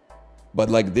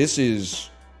 But like this is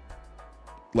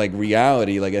like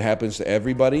reality, like it happens to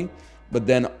everybody. But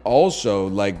then also,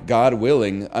 like, God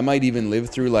willing, I might even live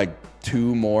through like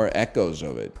 2 more echoes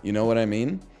of it. You know what I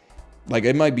mean? Like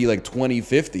it might be like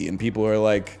 2050 and people are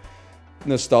like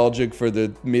nostalgic for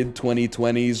the mid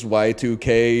 2020s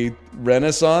Y2K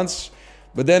renaissance.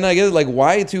 But then I guess like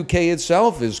Y2K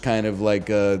itself is kind of like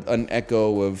an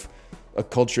echo of a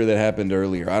culture that happened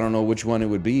earlier. I don't know which one it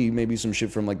would be. Maybe some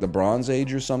shit from like the Bronze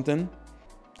Age or something.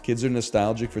 Kids are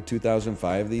nostalgic for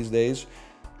 2005 these days.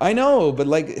 I know, but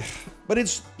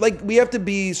it's like we have to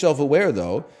be self-aware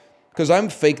though, because I'm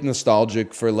fake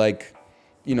nostalgic for like,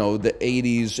 you know, the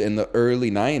 80s and the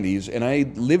early 90s, and I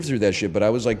lived through that shit, but I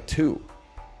was like 2.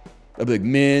 I'd be like,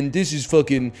 man, this is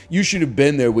fucking, you should have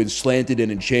been there when Slanted and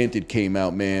Enchanted came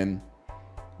out, man.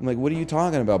 I'm like, what are you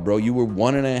talking about, bro? You were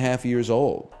 1.5 years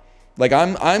old. Like,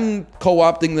 I'm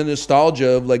co-opting the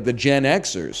nostalgia of, like, the Gen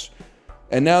Xers.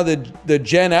 And now the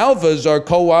Gen Alphas are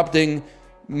co-opting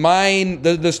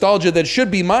the nostalgia that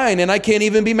should be mine, and I can't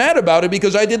even be mad about it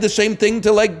because I did the same thing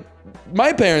to, like,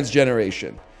 my parents'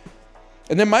 generation.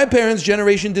 And then my parents'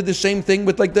 generation did the same thing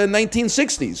with, like, the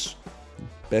 1960s.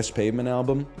 Best Pavement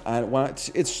album.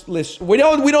 Listen, we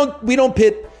don't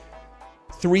pit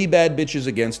 3 bad bitches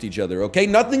against each other, okay?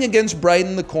 Nothing against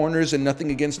Brighten the Corners and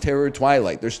nothing against Terror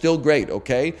Twilight. They're still great,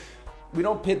 okay? We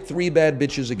don't pit 3 bad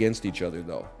bitches against each other,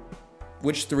 though.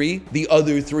 Which 3? The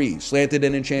other 3. Slanted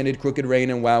and Enchanted, Crooked Rain,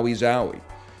 and Wowie Zowie.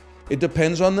 It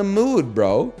depends on the mood,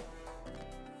 bro.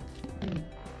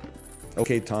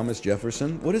 Okay, Thomas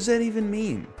Jefferson. What does that even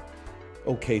mean?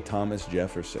 Okay, Thomas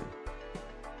Jefferson.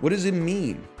 What does it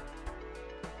mean?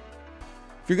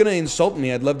 If you're gonna insult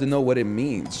me, I'd love to know what it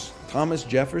means. Thomas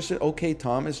Jefferson? Okay,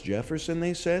 Thomas Jefferson,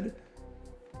 they said?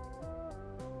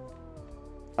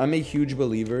 I'm a huge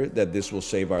believer that this will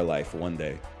save our life one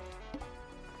day.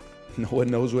 No one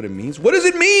knows what it means? What does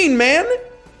it mean, man?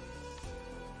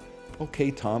 Okay,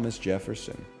 Thomas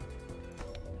Jefferson.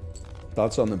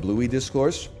 Thoughts on the Bluey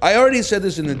discourse? I already said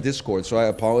this in the Discord, so I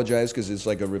apologize because it's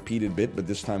like a repeated bit, but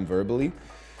this time verbally.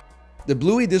 The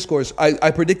Bluey discourse, I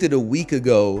predicted a week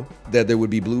ago that there would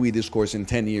be Bluey discourse in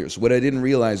 10 years. What I didn't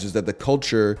realize is that the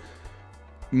culture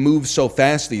moves so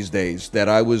fast these days that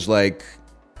I was like,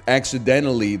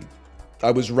 accidentally,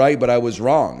 I was right, but I was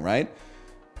wrong, right?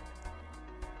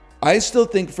 I still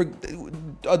think for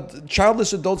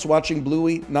childless adults watching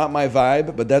Bluey, not my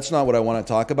vibe, but that's not what I want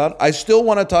to talk about. I still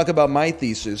want to talk about my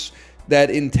thesis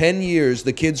that in 10 years,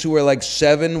 the kids who are like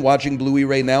 7 watching Bluey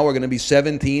right now are going to be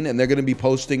 17, and they're going to be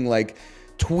posting like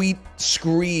tweet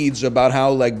screeds about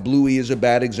how like Bluey is a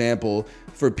bad example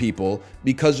for people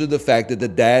because of the fact that the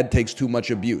dad takes too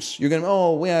much abuse. You're going to,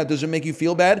 oh yeah, does it make you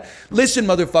feel bad? Listen,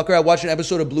 motherfucker, I watched an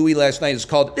episode of Bluey last night.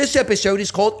 This episode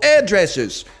is called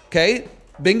Hairdressers, okay?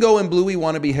 Bingo and Bluey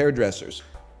want to be hairdressers.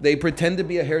 They pretend to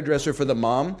be a hairdresser for the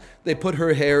mom. They put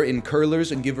her hair in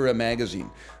curlers and give her a magazine.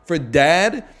 For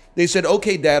dad, they said,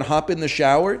 okay, dad, hop in the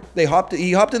shower. He hopped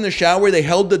in the shower. They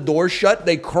held the door shut.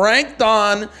 They cranked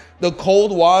on the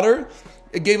cold water.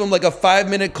 It gave him like a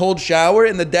 5-minute cold shower.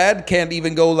 And the dad can't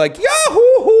even go like,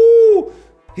 yahoo-hoo.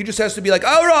 He just has to be like,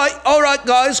 all right,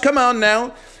 guys, come on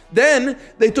now. Then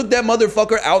they took that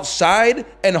motherfucker outside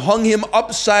and hung him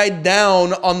upside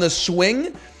down on the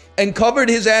swing and covered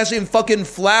his ass in fucking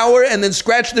flour and then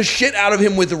scratched the shit out of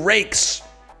him with rakes.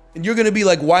 And you're gonna be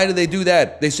like, why did they do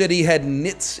that? They said he had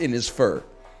nits in his fur.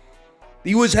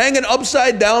 He was hanging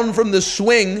upside down from the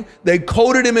swing. They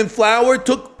coated him in flour,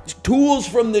 took tools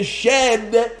from the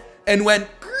shed, and went,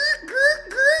 grr, grr,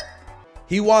 grr.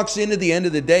 He walks in at the end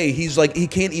of the day, he's like, he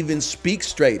can't even speak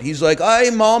straight. He's like, "Hi,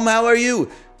 Mom, how are you?"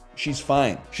 She's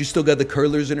fine. She's still got the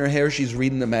curlers in her hair. She's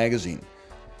reading the magazine.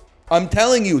 I'm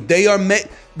telling you,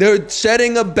 they're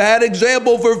setting a bad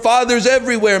example for fathers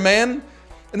everywhere, man.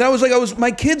 And I was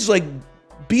my kid's like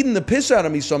beating the piss out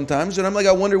of me sometimes, and I'm like,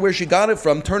 I wonder where she got it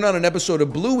from. Turn on an episode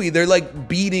of Bluey, they're like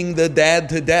beating the dad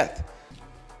to death.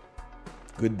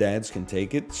 Good dads can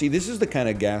take it. See, this is the kind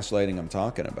of gaslighting I'm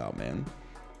talking about, man.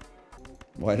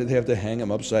 Why did they have to hang him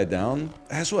upside down?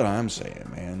 That's what I'm saying,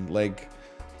 man. Like,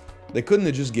 they couldn't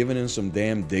have just given him some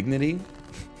damn dignity.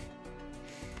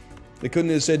 They couldn't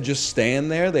have said just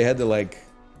stand there. They had to like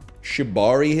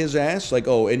shibari his ass. Like,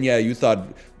 oh, and yeah, you thought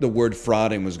the word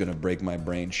frotting was gonna break my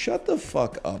brain. Shut the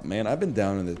fuck up, man. I've been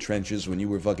down in the trenches when you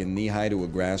were fucking knee-high to a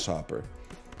grasshopper.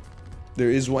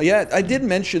 There is one. Yeah, I did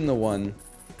mention the one.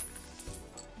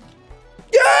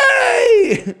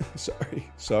 Yay!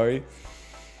 Sorry.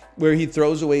 Where he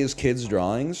throws away his kids'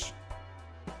 drawings.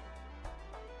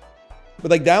 But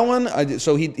like that one,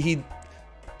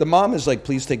 the mom is like,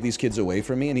 "Please take these kids away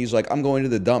from me." And he's like, "I'm going to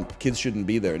the dump. Kids shouldn't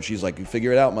be there." And she's like, "You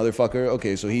figure it out, motherfucker."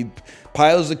 Okay, so he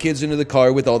piles the kids into the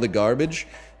car with all the garbage.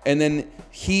 And then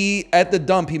at the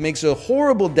dump, he makes a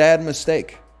horrible dad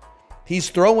mistake. He's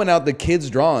throwing out the kids'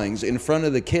 drawings in front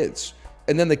of the kids.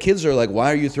 And then the kids are like,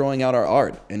 "Why are you throwing out our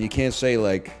art?" And you can't say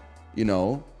like, you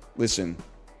know, "Listen,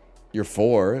 you're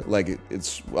 4. Like,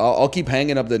 I'll keep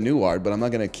hanging up the new art, but I'm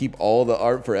not going to keep all the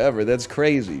art forever. That's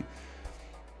crazy."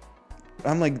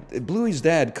 I'm like, Bluey's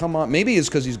dad, come on. Maybe it's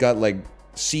because he's got like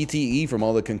CTE from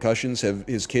all the concussions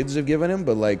his kids have given him,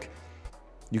 but like,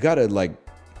 you got to like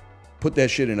put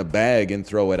that shit in a bag and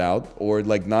throw it out, or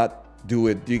like not do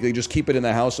it. You can just keep it in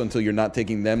the house until you're not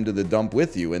taking them to the dump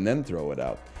with you and then throw it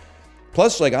out.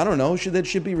 Plus, like, I don't know, that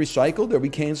should be recycled? Are we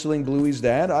canceling Bluey's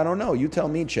dad? I don't know. You tell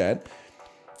me, Chad.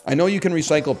 I know you can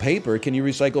recycle paper. Can you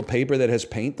recycle paper that has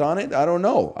paint on it? I don't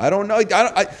know.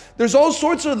 There's all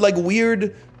sorts of like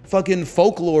weird fucking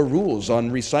folklore rules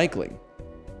on recycling.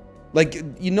 Like,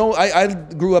 you know, I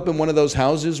grew up in one of those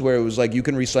houses where it was like you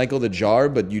can recycle the jar,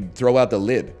 but you throw out the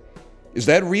lid. Is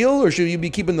that real, or should you be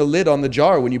keeping the lid on the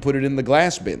jar when you put it in the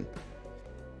glass bin?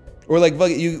 Or like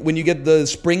when you get the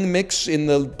spring mix in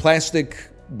the plastic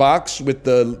box with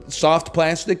the soft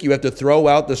plastic, you have to throw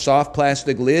out the soft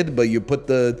plastic lid, but you put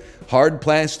the hard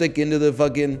plastic into the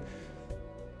fucking...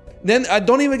 Then,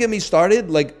 don't even get me started,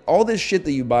 like, all this shit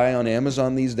that you buy on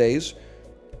Amazon these days,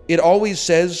 it always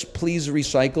says, "Please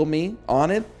recycle me,"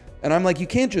 on it. And I'm like, you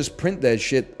can't just print that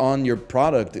shit on your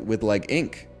product with, like,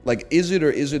 ink. Like, is it or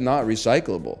is it not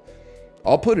recyclable?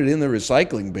 I'll put it in the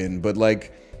recycling bin, but,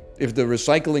 like, if the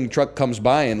recycling truck comes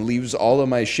by and leaves all of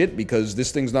my shit because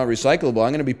this thing's not recyclable,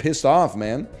 I'm gonna be pissed off,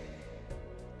 man.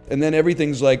 And then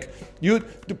everything's like,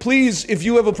 please, if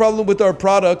you have a problem with our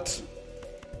product,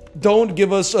 don't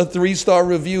give us a 3-star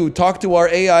review. Talk to our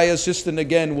AI assistant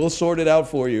again. We'll sort it out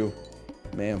for you.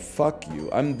 Man, fuck you.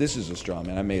 This is a straw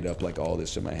man. I made up like all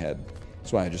this in my head.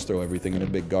 That's why I just throw everything in a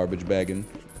big garbage bag and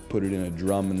put it in a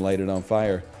drum and light it on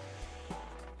fire.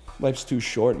 Life's too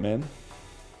short, man.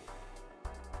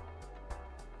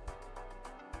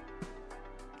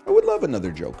 I would love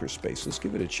another Joker space. Let's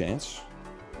give it a chance.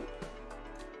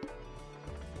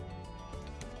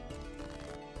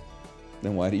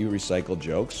 Then why do you recycle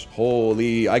jokes?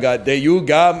 Holy, you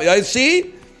got me. I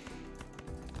see?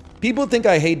 People think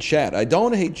I hate chat. I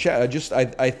don't hate chat.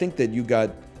 I think that you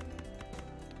got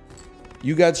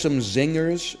some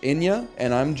zingers in you,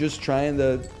 and I'm just trying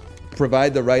to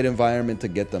provide the right environment to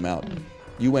get them out.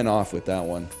 You went off with that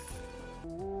one.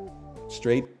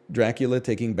 Straight Dracula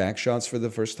taking back shots for the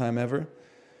first time ever.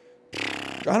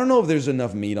 I don't know if there's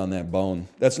enough meat on that bone.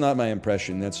 That's not my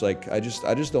impression. That's like, I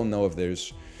just don't know if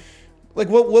there's... Like,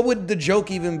 what would the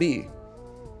joke even be?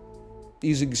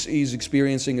 He's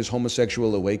experiencing his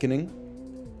homosexual awakening?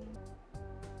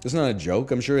 It's not a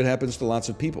joke. I'm sure it happens to lots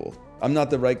of people. I'm not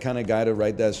the right kind of guy to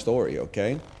write that story,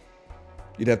 okay?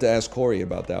 You'd have to ask Corey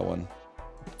about that one.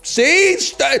 See?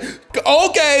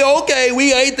 Okay,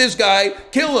 we hate this guy.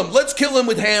 Kill him. Let's kill him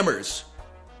with hammers.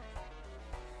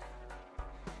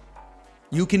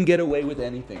 You can get away with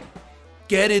anything.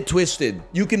 Get it twisted.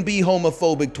 You can be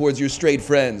homophobic towards your straight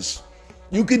friends.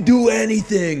 You can do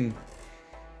anything.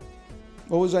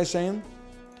 What was I saying?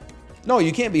 No,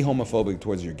 you can't be homophobic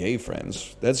towards your gay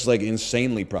friends. That's like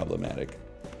insanely problematic.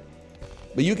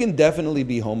 But you can definitely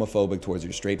be homophobic towards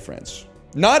your straight friends.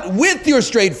 Not with your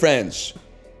straight friends.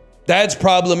 That's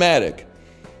problematic.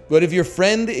 But if your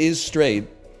friend is straight,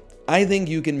 I think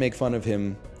you can make fun of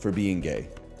him for being gay.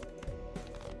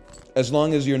 As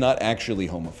long as you're not actually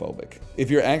homophobic. If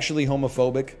you're actually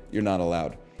homophobic, you're not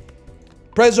allowed.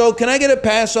 Prezzo, can I get a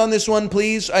pass on this one,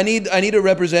 please? I need a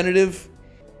representative.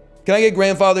 Can I get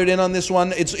grandfathered in on this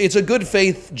one? It's a good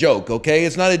faith joke, okay?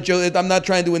 It's not a joke. I'm not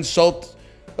trying to insult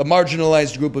a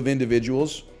marginalized group of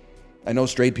individuals. I know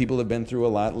straight people have been through a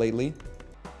lot lately.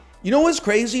 You know what's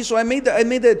crazy? So I made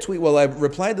that tweet. Well, I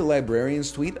replied to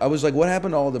Librarian's tweet. I was like, what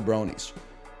happened to all the bronies?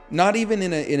 Not even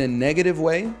in a negative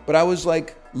way, but I was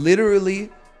like, literally,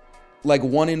 like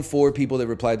 1 in 4 people that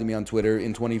replied to me on Twitter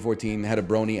in 2014 had a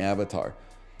brony avatar.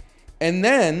 And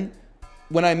then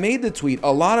when I made the tweet,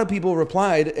 a lot of people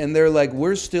replied and they're like,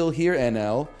 we're still here,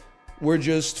 NL. We're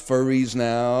just furries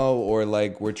now, or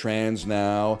like we're trans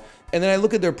now. And then I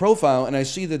look at their profile and I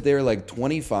see that they're like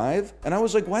 25. And I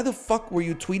was like, why the fuck were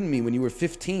you tweeting me when you were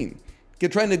 15? You're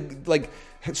trying to like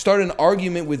start an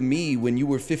argument with me when you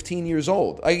were 15 years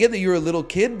old. I get that you're a little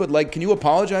kid, but like, can you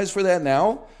apologize for that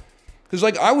now? Because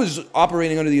like I was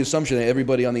operating under the assumption that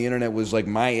everybody on the internet was like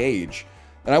my age.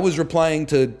 And I was replying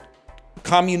to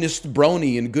communist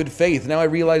brony in good faith. Now I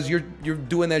realize you're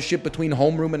doing that shit between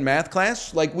homeroom and math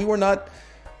class. Like we were not,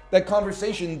 that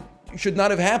conversation should not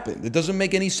have happened. It doesn't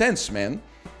make any sense, man.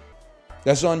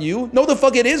 That's on you? No, the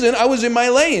fuck it isn't. I was in my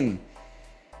lane.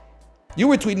 You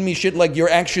were tweeting me shit like your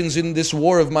actions in this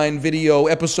war of mine video,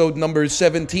 episode number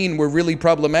 17, were really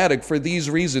problematic for these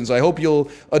reasons. I hope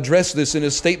you'll address this in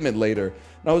a statement later.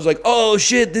 And I was like, oh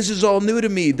shit, this is all new to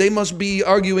me. They must be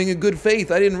arguing in good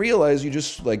faith. I didn't realize you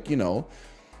just like, you know,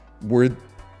 were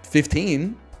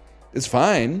 15. It's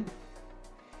fine.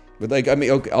 But like, I mean,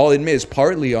 okay, I'll admit it's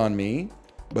partly on me,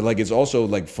 but like it's also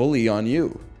like fully on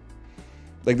you.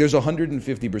 Like there's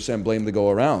 150% blame to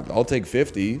go around. I'll take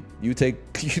 50. You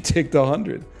take the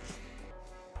 100.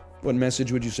 What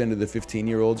message would you send to the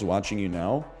 15-year-olds watching you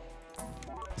now?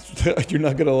 You're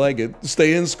not gonna like it.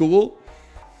 Stay in school.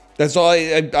 That's all.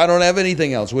 I don't have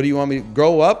anything else. What do you want me to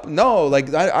grow up? No,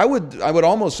 like I would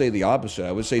almost say the opposite.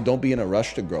 I would say don't be in a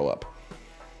rush to grow up.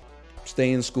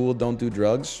 Stay in school. Don't do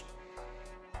drugs.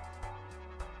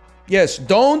 Yes,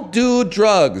 don't do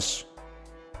drugs.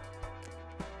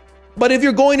 But if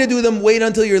you're going to do them, wait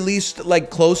until you're at least like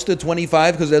close to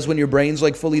 25, because that's when your brain's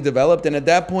like fully developed. And at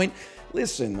that point,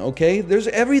 listen, okay, there's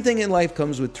everything in life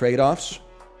comes with trade-offs.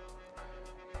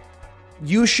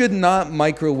 You should not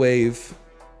microwave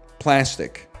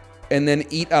plastic and then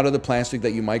eat out of the plastic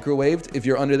that you microwaved if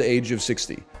you're under the age of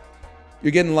 60.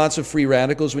 You're getting lots of free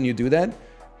radicals when you do that.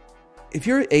 If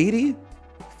you're 80,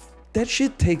 that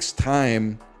shit takes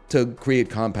time to create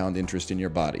compound interest in your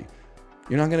body.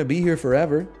 You're not going to be here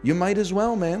forever. You might as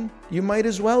well, man. You might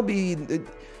as well be...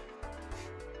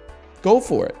 Go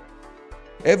for it.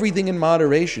 Everything in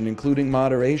moderation, including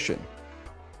moderation.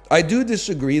 I do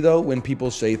disagree, though, when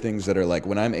people say things that are like,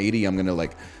 when I'm 80, I'm going to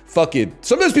like, fuck it.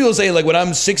 Sometimes people say like, when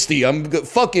I'm 60,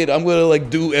 fuck it. I'm going to like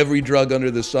do every drug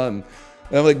under the sun.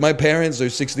 And I'm like, my parents are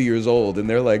 60 years old and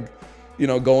they're like, you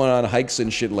know, going on hikes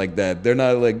and shit like that. They're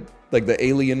not like the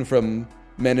alien from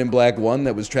Men in Black 1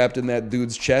 that was trapped in that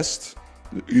dude's chest.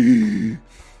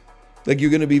 Like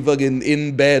you're gonna be fucking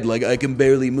in bed, like I can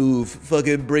barely move.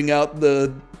 Fucking bring out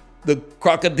the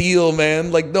crocodile,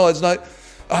 man. Like no, it's not.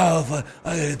 Oh,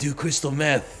 I gotta do crystal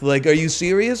meth. Like, are you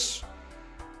serious?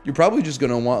 You're probably just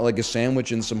gonna want like a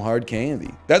sandwich and some hard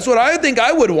candy. That's what I think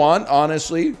I would want,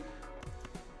 honestly.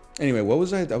 Anyway, what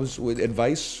was I? That was with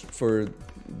advice for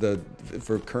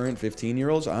current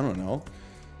 15-year-olds. I don't know.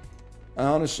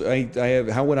 Honestly, I have.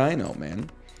 How would I know, man?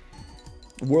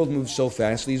 The world moves so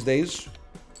fast these days.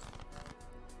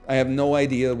 I have no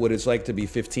idea what it's like to be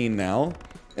 15 now.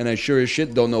 And I sure as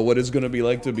shit don't know what it's going to be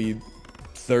like to be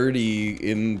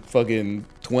 30 in fucking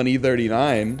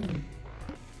 2039.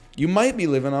 You might be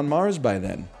living on Mars by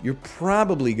then. You're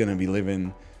probably going to be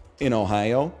living in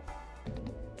Ohio.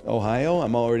 Ohio?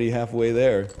 I'm already halfway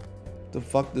there. The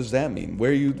fuck does that mean?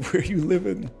 Where you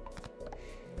living?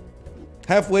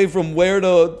 Halfway from where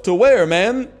to where,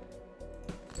 man?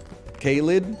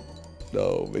 K-Lid?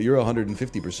 No, but you're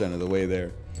 150% of the way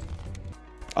there.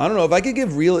 I don't know if I could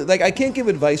give real... Like, I can't give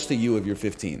advice to you if you're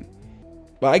 15.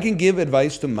 But I can give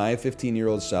advice to my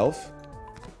 15-year-old self.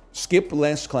 Skip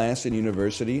less class in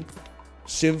university.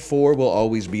 Civ 4 will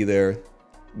always be there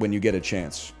when you get a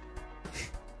chance.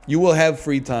 You will have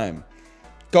free time.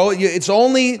 Go. It's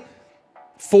only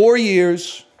 4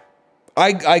 years.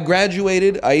 I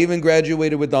graduated. I even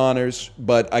graduated with honors,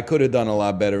 but I could have done a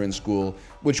lot better in school,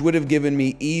 which would have given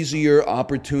me easier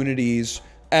opportunities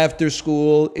after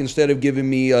school instead of giving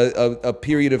me a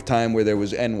period of time where there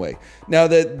was N-way. Now,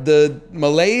 the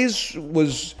malaise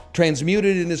was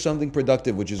transmuted into something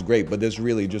productive, which is great, but there's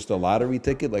really just a lottery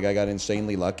ticket. Like, I got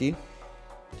insanely lucky.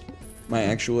 My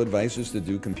actual advice is to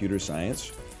do computer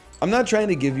science. I'm not trying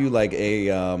to give you like a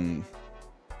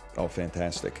Oh,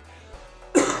 fantastic.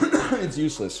 It's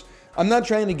useless. I'm not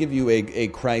trying to give you a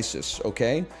crisis,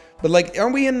 okay? But like,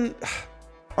 aren't we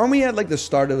at like the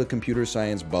start of a computer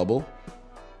science bubble?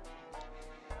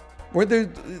 Were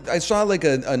there, I saw like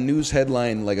a news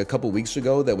headline like a couple weeks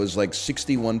ago that was like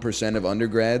 61% of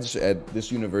undergrads at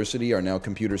this university are now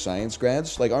computer science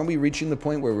grads. Like, aren't we reaching the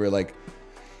point where we're like,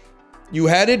 you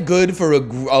had it good for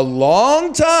a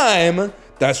long time.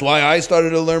 That's why I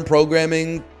started to learn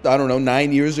programming, I don't know,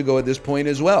 9 years ago at this point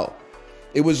as well.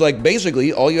 It was like,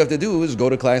 basically, all you have to do is go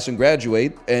to class and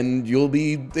graduate, and you'll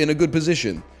be in a good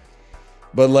position.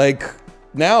 But like,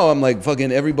 now I'm like,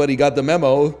 fucking everybody got the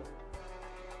memo.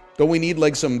 Don't we need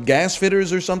like some gas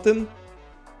fitters or something?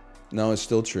 No, it's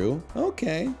still true.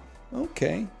 Okay,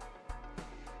 okay.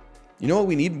 You know what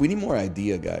we need? We need more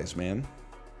idea guys, man.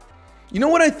 You know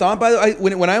what I thought, by the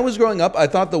way? When I was growing up, I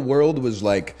thought the world was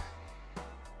like,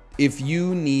 if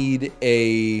you need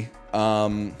a...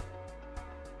 trying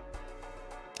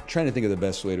to think of the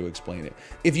best way to explain it.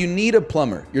 If you need a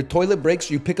plumber, your toilet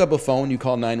breaks, you pick up a phone, you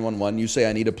call 911, you say,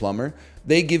 I need a plumber.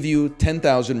 They give you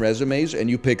 10,000 resumes, and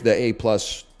you pick the A+,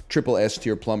 triple S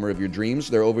tier plumber of your dreams.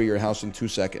 They're over your house in 2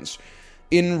 seconds.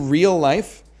 In real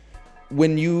life,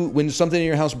 when something in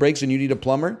your house breaks and you need a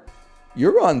plumber,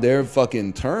 you're on their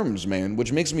fucking terms, man,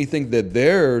 which makes me think that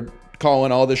they're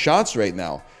calling all the shots right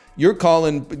now. You're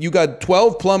calling, you got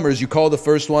 12 plumbers, you call the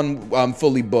first one, I'm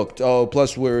fully booked. Oh,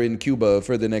 plus we're in Cuba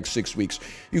for the next 6 weeks.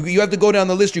 You have to go down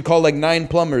the list, you call like 9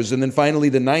 plumbers, and then finally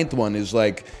the 9th one is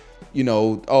like, you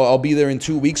know, oh, I'll be there in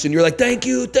 2 weeks, and you're like, thank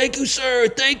you, sir,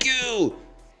 thank you.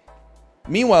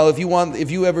 Meanwhile,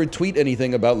 if you ever tweet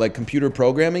anything about like computer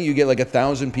programming, you get like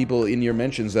 1,000 people in your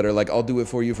mentions that are like, I'll do it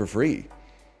for you for free.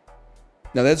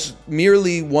 Now that's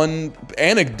merely one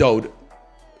anecdote,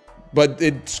 but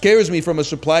it scares me from a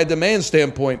supply-demand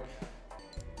standpoint.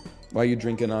 Why are you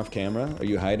drinking off camera? Are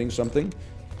you hiding something?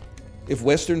 If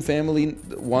Western Family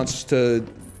wants to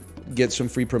get some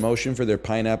free promotion for their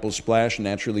Pineapple Splash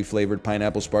naturally flavored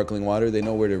pineapple sparkling water, they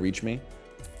know where to reach me.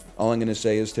 All I'm going to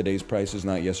say is today's price is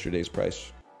not yesterday's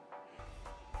price.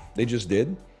 They just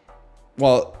did.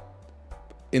 Well,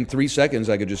 in 3 seconds,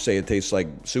 I could just say it tastes like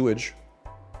sewage.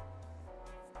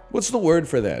 What's the word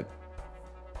for that?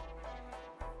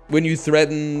 When you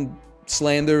threaten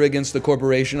slander against the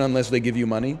corporation unless they give you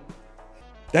money?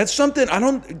 That's something I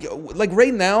don't... Like,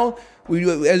 right now,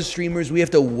 as streamers, we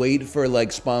have to wait for,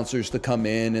 like, sponsors to come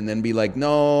in and then be like,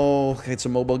 no, it's a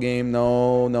mobile game.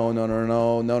 No,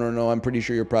 I'm pretty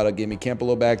sure your product gave me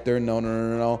Campylobacter.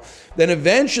 No. Then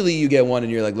eventually you get one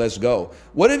and you're like, let's go.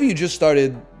 What if you just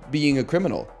started being a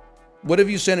criminal? What if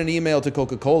you sent an email to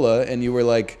Coca-Cola and you were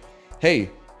like, hey,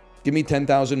 give me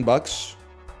 10,000 bucks,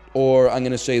 or I'm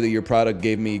going to say that your product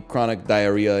gave me chronic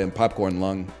diarrhea and popcorn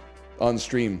lung on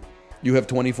stream. You have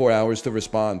 24 hours to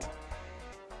respond.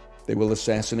 They will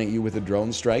assassinate you with a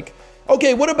drone strike.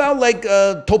 Okay, what about like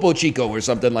Topo Chico or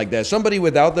something like that? Somebody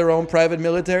without their own private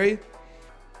military?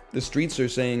 The streets are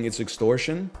saying it's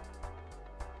extortion.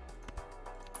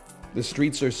 The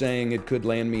streets are saying it could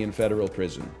land me in federal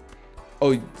prison.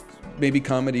 Oh, maybe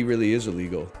comedy really is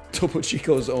illegal. Topo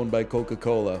Chico is owned by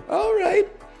Coca-Cola. All right.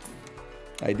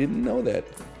 I didn't know that.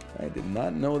 I did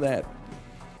not know that.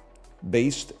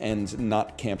 Based and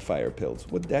not campfire pills.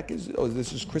 What deck is it? Oh,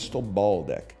 this is Crystal Ball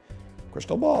deck.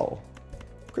 Crystal Ball.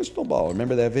 Crystal Ball.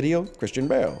 Remember that video? Christian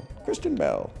Bale. Christian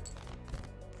Bale.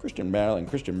 Christian Bale and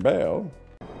Christian Bale.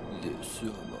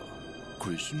 Christian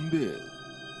Bale.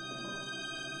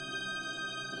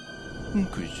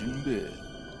 Christian Bale.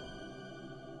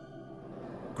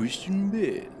 Christian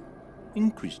Bale. In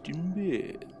Christian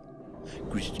Bale.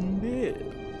 Christian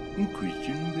Bale. In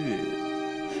Christian Bale.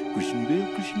 Christian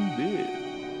Bale, Christian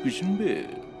Bale. Christian Bale.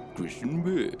 Christian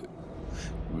Bale.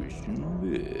 Christian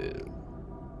Bale.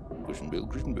 Christian Bale,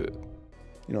 Christian Bale.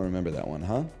 You don't remember that one,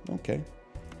 huh? Okay.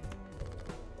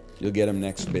 You'll get him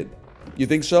next bit. You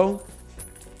think so?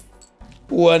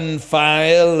 One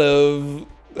file of...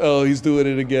 Oh, he's doing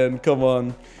it again. Come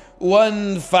on.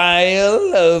 One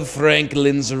file of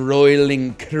Franklin's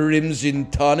Roiling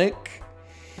Crimson Tonic.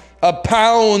 A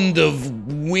pound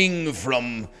of wing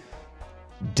from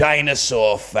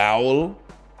Dinosaur Fowl.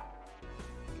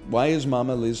 Why is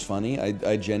Mama Liz funny?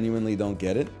 I genuinely don't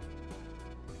get it.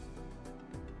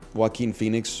 Joaquin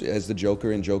Phoenix as the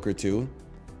Joker in Joker 2.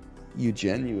 You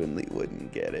genuinely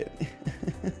wouldn't get it.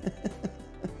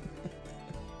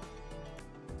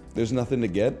 There's nothing to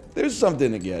get? There's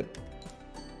something to get.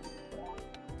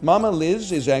 Mama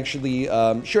Liz is actually,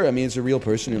 sure, I mean, it's a real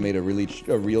person who made a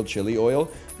real chili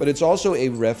oil, but it's also a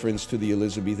reference to the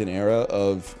Elizabethan era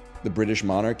of the British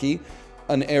monarchy,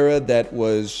 an era that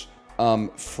was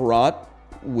fraught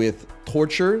with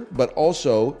torture, but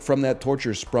also from that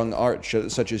torture sprung art,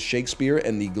 such as Shakespeare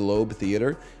and the Globe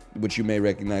Theater, which you may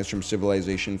recognize from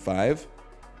Civilization 5.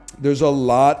 There's a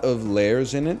lot of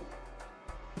layers in it.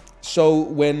 So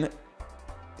when,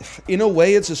 in a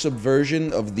way, it's a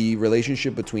subversion of the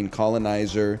relationship between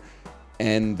colonizer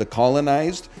and the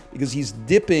colonized, because he's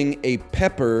dipping a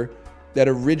pepper that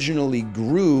originally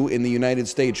grew in the United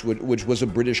States, which was a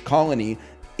British colony,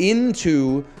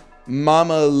 into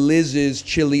Mama Liz's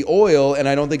chili oil, and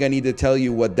I don't think I need to tell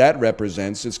you what that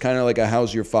represents. It's kind of like a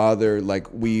how's your father,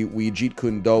 like we Jeet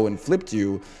Kune Do and flipped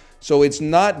you. So it's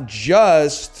not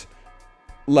just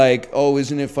like, oh,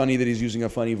 isn't it funny that he's using a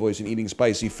funny voice and eating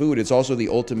spicy food? It's also the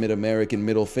ultimate American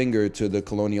middle finger to the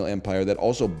colonial empire that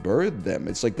also birthed them.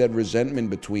 It's like that resentment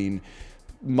between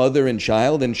mother and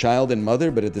child and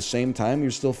mother, but at the same time, you're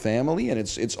still family. And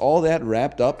it's all that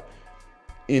wrapped up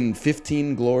in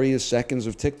 15 glorious seconds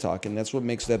of TikTok. And that's what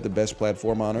makes that the best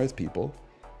platform on earth, people.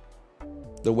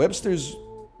 The Webster's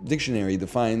Dictionary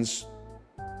defines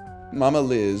Mama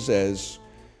Liz as...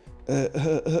 sorry,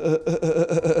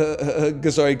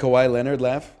 Kawhi Leonard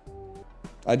laugh.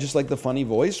 I just like the funny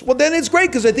voice. Well, then it's great,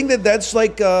 because I think that's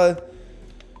like...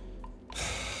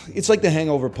 it's like The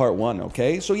Hangover Part 1,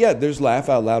 okay? So yeah, there's laugh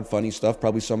out loud funny stuff.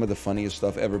 Probably some of the funniest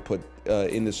stuff ever put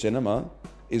in the cinema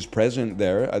is present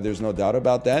there. There's no doubt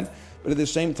about that. But at the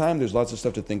same time, there's lots of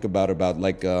stuff to think about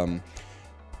like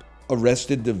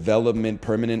arrested development,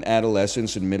 permanent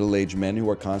adolescence, and middle-aged men who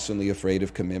are constantly afraid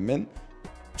of commitment.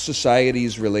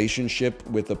 Society's relationship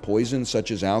with a poison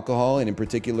such as alcohol, and in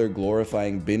particular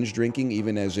glorifying binge drinking,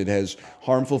 even as it has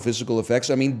harmful physical effects.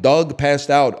 I mean, Doug passed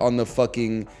out on the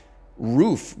fucking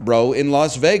roof, bro, in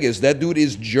Las Vegas. That dude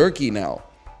is jerky now.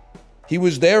 He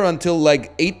was there until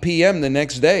like 8 p.m. the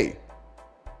next day.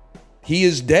 He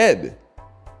is dead.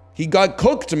 He got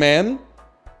cooked, man.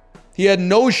 He had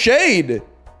no shade.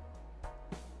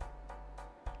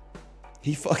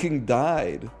 He fucking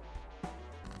died.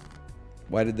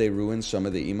 Why did they ruin some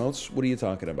of the emotes? What are you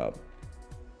talking about?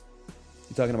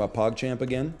 You talking about PogChamp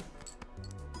again?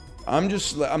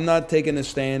 I'm not taking a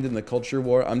stand in the culture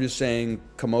war. I'm just saying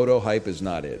Komodo hype is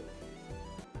not it.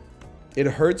 It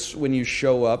hurts when you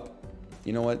show up,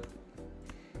 you know what,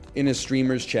 in a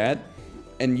streamer's chat,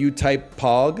 and you type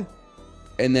Pog,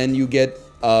 and then you get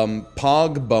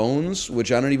Pog Bones,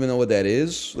 which I don't even know what that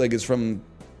is. Like, it's from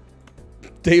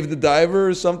Dave the Diver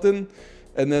or something.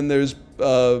 And then there's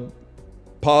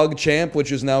PogChamp,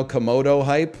 which is now Komodo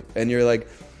hype. And you're like,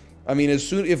 I mean,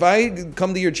 if I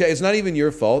come to your chat, it's not even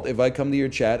your fault. If I come to your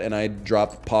chat and I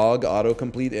drop Pog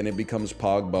autocomplete and it becomes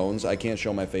Pog Bones, I can't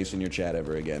show my face in your chat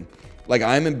ever again. Like,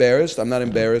 I'm embarrassed. I'm not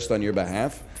embarrassed on your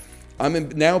behalf.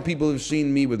 Now people have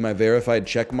seen me with my verified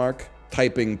checkmark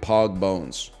typing Pog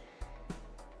Bones.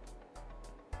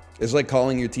 It's like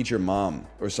calling your teacher mom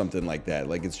or something like that.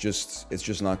 Like, it's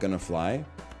just not gonna fly.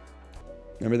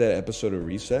 Remember that episode of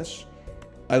Recess?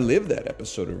 I lived that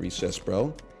episode of Recess,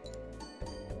 bro.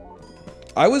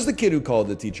 I was the kid who called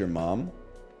the teacher mom.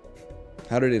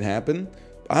 How did it happen?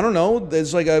 I don't know.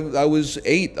 It's like I was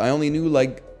 8. I only knew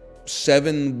like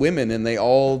 7 women, and they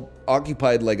all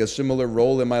occupied like a similar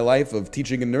role in my life of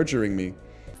teaching and nurturing me.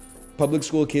 Public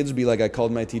school kids be like, I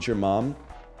called my teacher mom.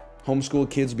 Homeschool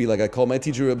kids be like, I called my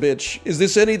teacher a bitch. Is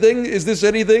this anything? Is this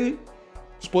anything?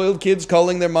 Spoiled kids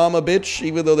calling their mom a bitch,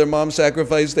 even though their mom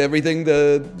sacrificed everything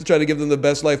to try to give them the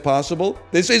best life possible.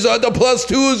 They say, the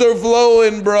 +2s are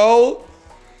flowing, bro.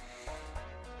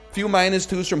 Few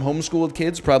 -2s from homeschooled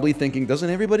kids probably thinking, doesn't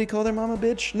everybody call their mom a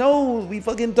bitch? No, we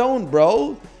fucking don't,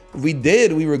 bro. If we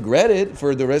did, we regret it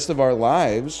for the rest of our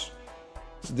lives.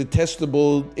 It's a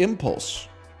detestable impulse.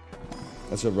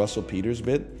 That's a Russell Peters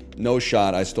bit? No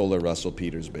shot, I stole a Russell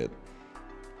Peters bit.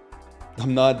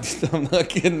 I'm not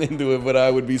getting into it, but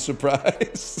I would be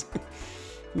surprised.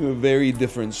 A very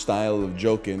different style of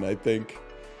joking, I think.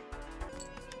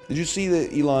 Did you see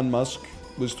that Elon Musk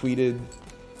was tweeted,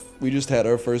 we just had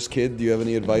our first kid. Do you have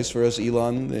any advice for us,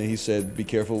 Elon? And he said, be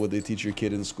careful what they teach your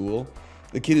kid in school.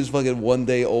 The kid is fucking 1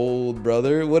 day old,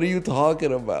 brother. What are you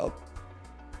talking about?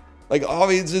 Like,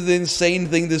 obviously, it's an insane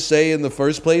thing to say in the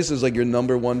first place is like your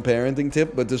 #1 parenting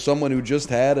tip. But to someone who just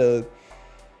had a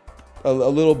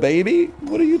little baby,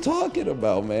 what are you talking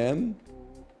about, man?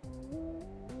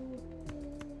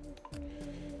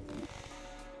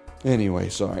 Anyway,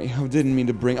 sorry. I didn't mean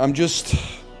to bring...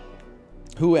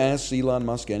 Who asks Elon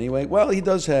Musk anyway? Well, he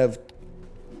does have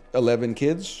 11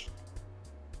 kids,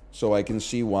 so I can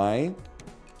see why.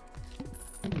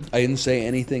 I didn't say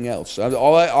anything else.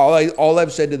 All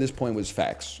I've said to this point was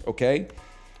facts, okay?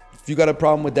 If you got a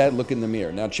problem with that, look in the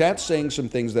mirror. Now, chat's saying some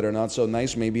things that are not so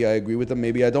nice. Maybe I agree with them.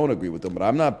 Maybe I don't agree with them. But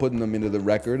I'm not putting them into the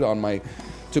record on my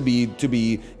to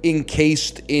be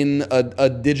encased in a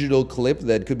digital clip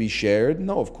that could be shared.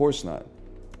 No, of course not.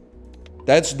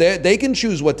 That's they can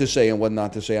choose what to say and what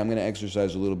not to say. I'm going to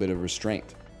exercise a little bit of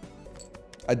restraint.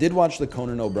 I did watch the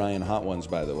Conan O'Brien Hot Ones,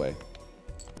 by the way.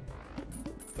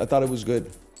 I thought it was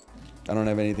good. I don't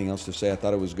have anything else to say. I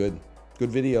thought it was good.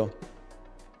 Good video.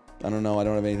 I don't know. I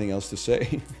don't have anything else to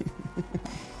say.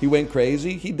 He went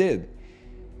crazy. He did.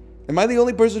 Am I the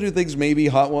only person who thinks maybe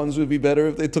Hot Ones would be better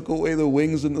if they took away the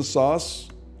wings and the sauce?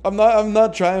 I'm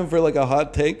not trying for like a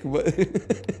hot take, but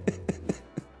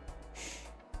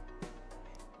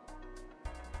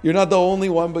you're not the only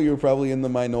one, but you're probably in the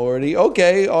minority.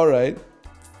 Okay, all right.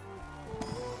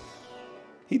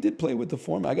 He did play with the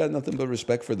form. I got nothing but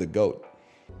respect for the GOAT.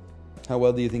 How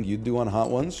well do you think you'd do on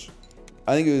Hot Ones?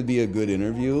 I think it would be a good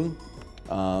interview,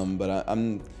 but I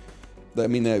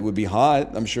mean, it would be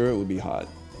hot. I'm sure it would be hot.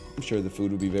 I'm sure the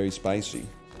food would be very spicy.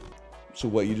 So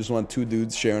what, you just want two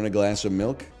dudes sharing a glass of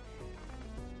milk?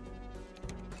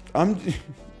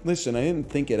 Listen, I didn't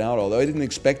think it out, although I didn't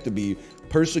expect to be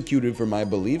persecuted for my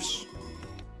beliefs.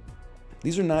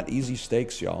 These are not easy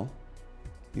steaks, y'all.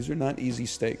 These are not easy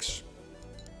steaks.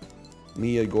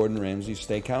 Me at Gordon Ramsay's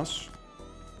steakhouse.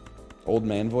 Old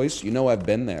man voice. You know I've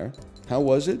been there. How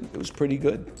was it? It was pretty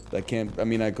good. I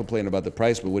mean, I complain about the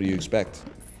price, but what do you expect?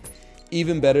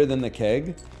 Even better than the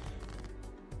keg?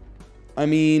 I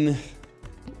mean,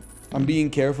 I'm being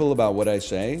careful about what I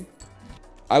say.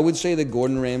 I would say that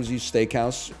Gordon Ramsay's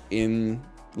steakhouse in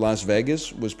Las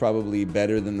Vegas was probably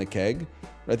better than the keg.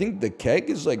 I think the keg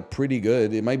is like pretty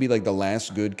good. It might be like the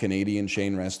last good Canadian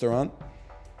chain restaurant.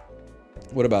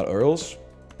 What about Earl's?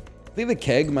 I think the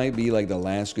keg might be like the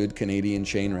last good Canadian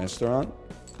chain restaurant.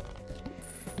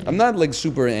 I'm not like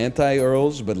super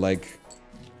anti-Earl's, but like,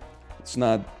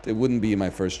 it wouldn't be my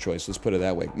first choice. Let's put it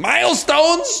that way.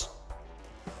 Milestones?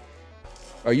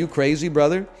 Are you crazy,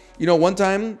 brother? You know, one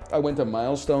time I went to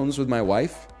Milestones with my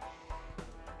wife.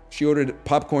 She ordered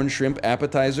popcorn shrimp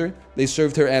appetizer. They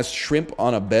served her as shrimp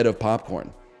on a bed of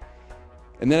popcorn.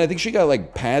 And then I think she got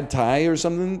like pad thai or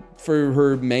something for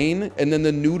her main. And then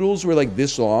the noodles were like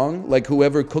this long. Like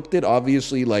whoever cooked it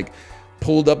obviously like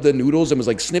pulled up the noodles and was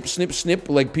like snip, snip, snip.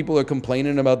 Like people are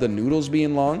complaining about the noodles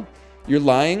being long. You're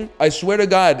lying? I swear to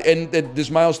God. And this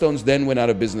Milestones then went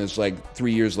out of business like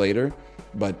 3 years later.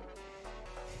 But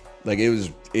like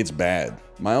it's bad.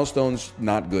 Milestones,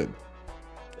 not good.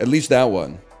 At least that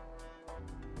one.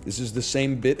 This is the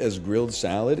same bit as grilled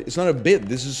salad. It's not a bit.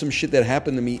 This is some shit that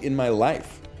happened to me in my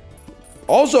life.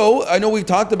 Also, I know we've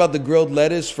talked about the grilled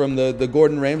lettuce from the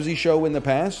Gordon Ramsay show in the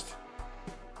past.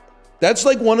 That's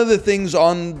like one of the things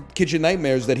on Kitchen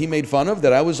Nightmares that he made fun of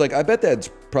that I was like, I bet that's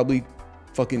probably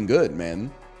fucking good,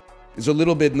 man. It's a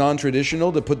little bit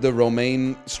non-traditional to put the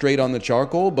romaine straight on the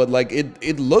charcoal, but like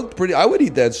it looked pretty. I would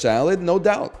eat that salad, no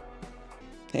doubt.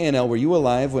 Hey, NL, were you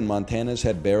alive when Montana's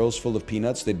had barrels full of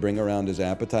peanuts they'd bring around as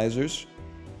appetizers?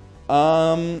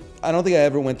 I don't think I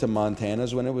ever went to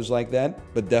Montana's when it was like that,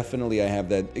 but definitely I have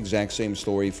that exact same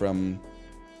story from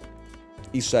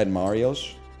Eastside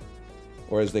Mario's,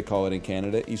 or as they call it in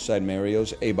Canada, Eastside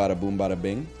Mario's, a bada boom bada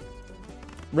bing.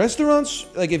 Restaurants,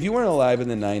 like if you weren't alive in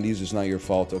the 90s, it's not your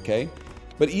fault, okay?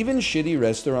 But even shitty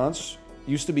restaurants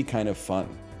used to be kind of fun.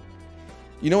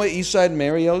 You know what, Eastside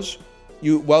Mario's?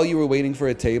 While you were waiting for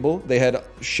a table, they had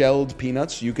shelled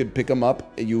peanuts. You could pick them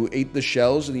up. You ate the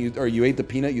shells, and you ate the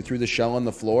peanut. You threw the shell on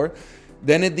the floor.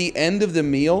 Then at the end of the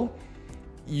meal,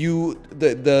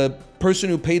 the person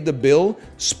who paid the bill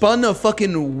spun a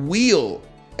fucking wheel,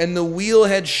 and the wheel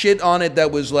had shit on it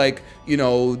that was like, you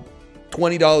know,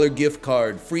 $20 gift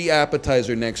card, free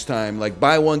appetizer next time, like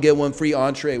buy one get one free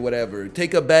entree, whatever.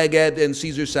 Take a baguette and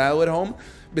Caesar salad home.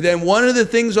 But then one of the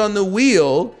things on the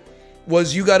wheel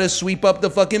was you got to sweep up the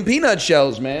fucking peanut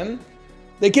shells, man.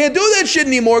 They can't do that shit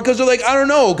anymore because they're like, I don't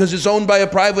know, because it's owned by a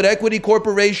private equity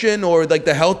corporation, or like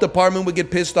the health department would get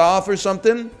pissed off or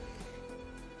something.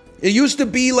 It used to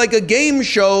be like a game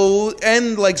show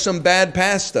and like some bad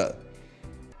pasta.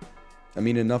 I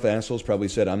mean, enough assholes probably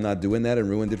said, I'm not doing that, and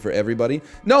ruined it for everybody.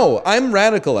 No, I'm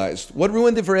radicalized. What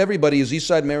ruined it for everybody is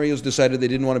Eastside Mario's decided they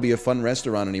didn't want to be a fun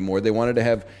restaurant anymore. They wanted to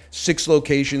have 6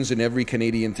 locations in every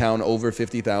Canadian town over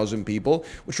 50,000 people,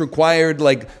 which required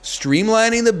like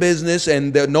streamlining the business,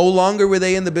 and no longer were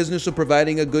they in the business of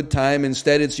providing a good time.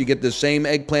 Instead, it's you get the same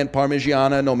eggplant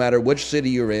parmigiana no matter which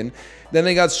city you're in. Then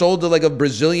they got sold to like a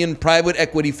Brazilian private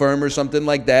equity firm or something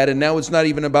like that. And now it's not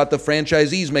even about the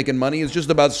franchisees making money. It's just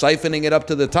about siphoning it up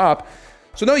to the top.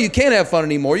 So no, you can't have fun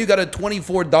anymore. You got a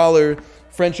 $24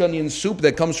 French onion soup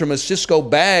that comes from a Cisco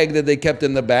bag that they kept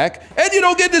in the back, and you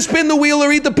don't get to spin the wheel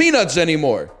or eat the peanuts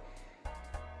anymore.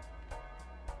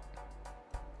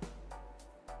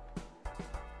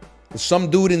 Some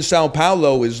dude in Sao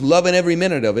Paulo is loving every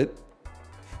minute of it.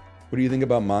 What do you think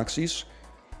about Moxies?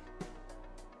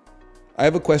 I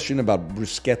have a question about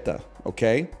bruschetta,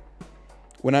 okay?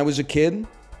 When I was a kid,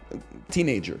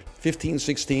 teenager, 15,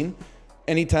 16,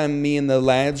 anytime me and the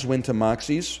lads went to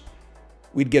Moxies,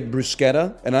 we'd get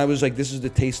bruschetta, and I was like, this is the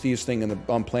tastiest thing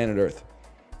on planet Earth.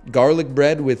 Garlic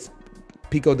bread with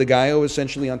pico de gallo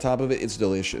essentially on top of it, it's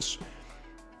delicious.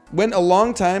 Went a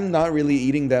long time not really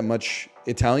eating that much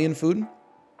Italian food.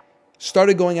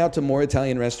 Started going out to more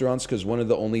Italian restaurants because one of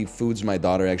the only foods my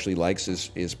daughter actually likes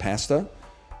is pasta.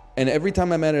 And every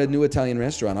time I'm at a new Italian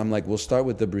restaurant, I'm like, we'll start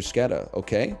with the bruschetta,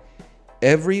 okay?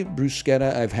 Every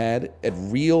bruschetta I've had at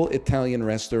real Italian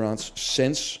restaurants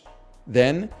since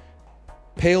then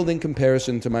paled in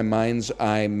comparison to my mind's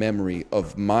eye memory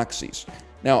of Moxie's.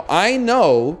 Now, I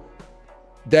know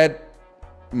that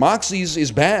Moxie's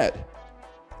is bad.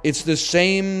 It's the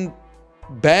same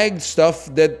bagged stuff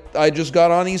that I just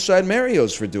got on Eastside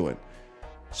Mario's for doing.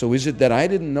 So is it that I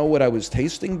didn't know what I was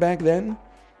tasting back then?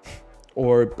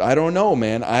 Or, I don't know,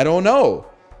 man. I don't know.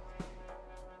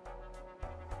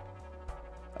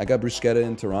 I got bruschetta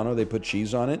in Toronto. They put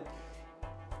cheese on it.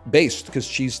 Based, because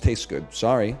cheese tastes good.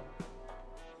 Sorry.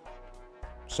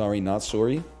 Sorry, not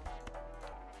sorry.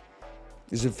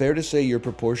 Is it fair to say your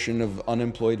proportion of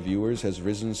unemployed viewers has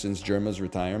risen since Jerma's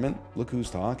retirement? Look who's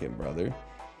talking, brother.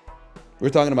 We're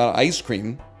talking about ice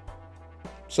cream.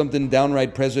 Something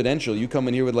downright presidential. You come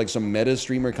in here with like some meta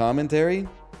streamer commentary?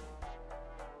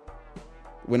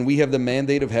 When we have the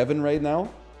mandate of heaven right now?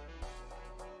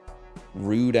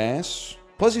 Rude ass.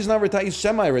 Plus, he's not retired. He's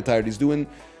semi-retired.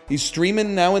 He's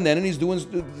streaming now and then, and he's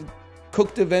doing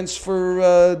cooked events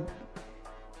for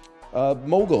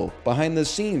Mogul behind the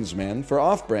scenes, man, for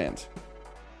off-brand.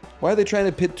 Why are they trying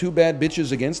to pit two bad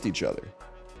bitches against each other?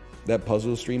 That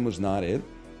puzzle stream was not it.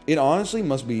 It honestly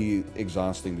must be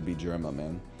exhausting to be Jerma,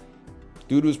 man.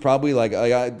 Dude was probably like,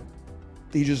 I'm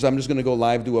just gonna go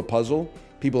live, do a puzzle.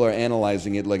 People are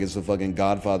analyzing it like it's the fucking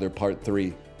Godfather Part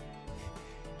 3.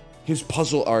 His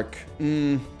puzzle arc.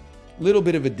 Little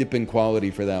bit of a dip in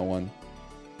quality for that one.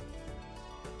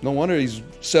 No wonder he's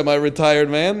semi-retired,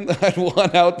 man. I'd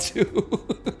want out too.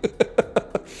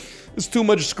 There's too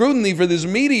much scrutiny for this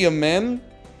medium, man.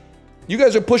 You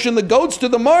guys are pushing the goats to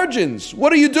the margins.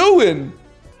 What are you doing?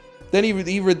 Then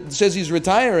he says he's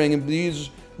retiring, and these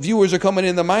viewers are coming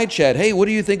into my chat. Hey, what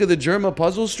do you think of the Jerma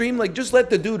puzzle stream? Like, just let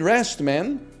the dude rest,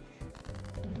 man.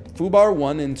 Fubar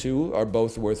 1 and 2 are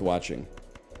both worth watching.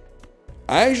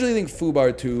 I actually think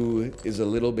Fubar 2 is a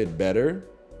little bit better,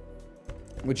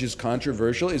 which is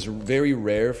controversial. It's very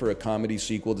rare for a comedy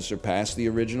sequel to surpass the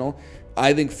original.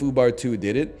 I think Fubar 2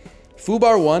 did it.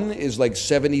 Fubar 1 is like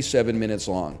 77 minutes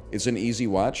long. It's an easy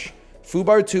watch.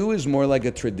 Fubar 2 is more like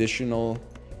a traditional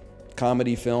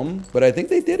comedy film, but I think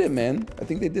they did it, man. I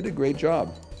think they did a great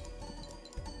job.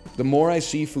 The more I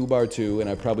see Fubar 2, and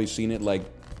I've probably seen it like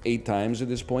 8 times at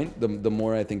this point, the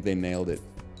more I think they nailed it.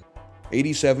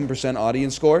 87%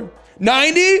 audience score.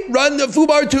 90? Run the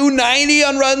Fubar 2, 90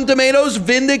 on Rotten Tomatoes.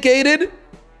 Vindicated.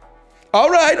 All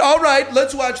right.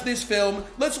 Let's watch this film.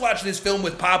 Let's watch this film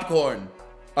with popcorn.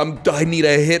 I need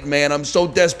a hit, man. I'm so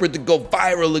desperate to go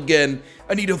viral again.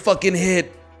 I need a fucking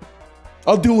hit.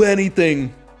 I'll do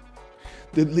anything.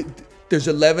 There's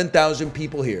 11,000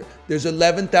 people here. There's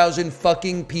 11,000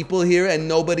 fucking people here, and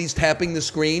nobody's tapping the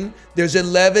screen. There's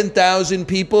 11,000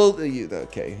 people.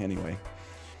 Okay, anyway.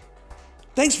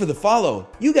 Thanks for the follow.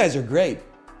 You guys are great.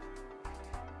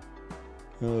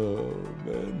 Oh,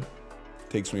 man.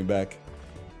 Takes me back.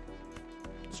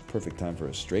 It's a perfect time for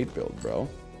a straight build, bro.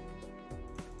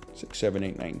 6, 7,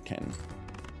 8, 9, 10.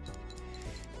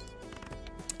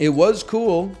 It was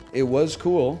cool. It was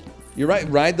cool. You're right.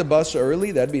 Ride the bus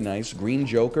early. That'd be nice. Green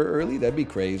Joker early. That'd be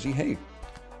crazy. Hey,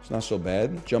 it's not so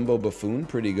bad. Jumbo Buffoon.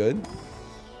 Pretty good.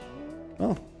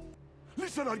 Oh.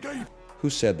 Listen, GAIB. Who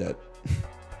said that?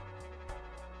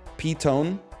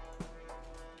 P-Tone.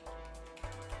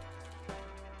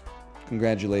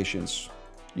 Congratulations.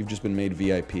 You've just been made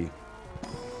VIP.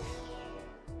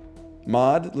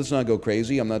 Mod, let's not go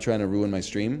crazy. I'm not trying to ruin my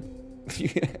stream.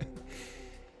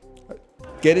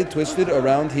 Get it twisted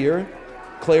around here.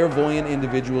 Clairvoyant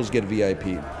individuals get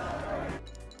VIP.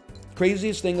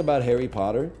 Craziest thing about Harry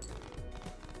Potter?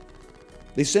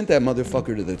 They sent that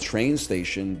motherfucker to the train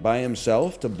station by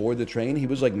himself to board the train. He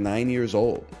was like 9 years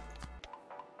old.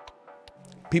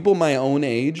 People my own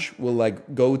age will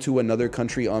like go to another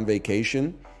country on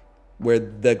vacation where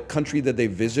the country that they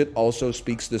visit also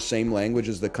speaks the same language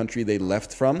as the country they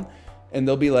left from. And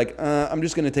they'll be like, I'm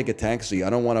just going to take a taxi. I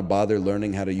don't want to bother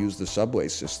learning how to use the subway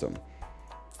system.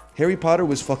 Harry Potter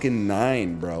was fucking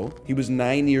 9, bro. He was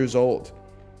 9 years old.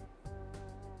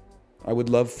 I would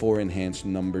love 4 enhanced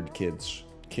numbered kids.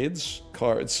 Kids?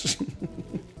 Cards.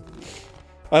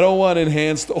 I don't want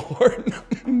enhanced or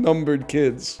numbered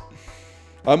kids.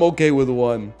 I'm okay with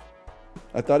 1.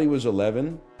 I thought he was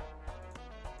 11.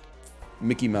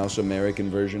 Mickey Mouse American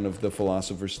version of the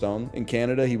Philosopher's Stone. In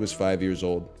Canada, he was 5 years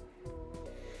old.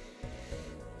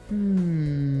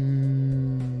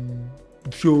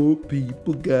 Short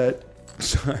people got...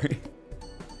 Sorry.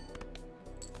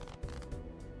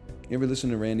 You ever listen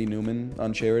to Randy Newman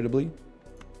uncharitably?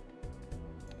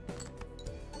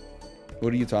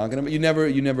 What are you talking about? You never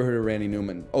heard of Randy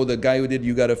Newman? Oh, the guy who did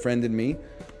You Got a Friend in Me?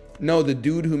 No, the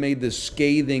dude who made the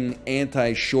scathing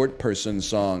anti-short person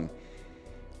song.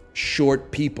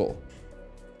 Short People.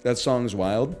 That song's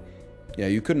wild. Yeah,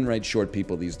 you couldn't write short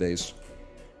people these days.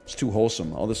 It's too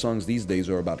wholesome. All the songs these days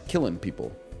are about killing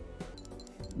people.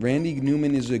 Randy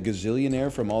Newman is a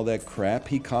gazillionaire from all that crap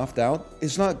he coughed out.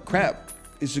 It's not crap.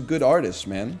 It's a good artist,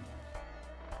 man.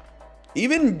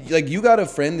 Even, like, You Got a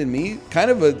Friend in Me, kind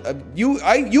of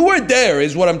you were there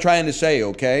is what I'm trying to say,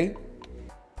 okay?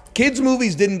 Kids'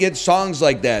 movies didn't get songs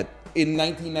like that in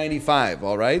 1995,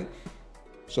 all right?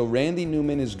 So Randy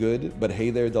Newman is good, but Hey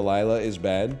There Delilah is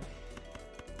bad.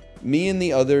 Me and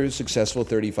the other successful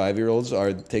 35-year-olds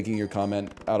are taking your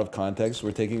comment out of context.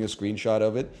 We're taking a screenshot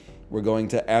of it. We're going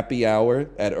to Appy Hour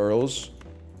at Earl's.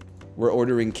 We're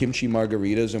ordering kimchi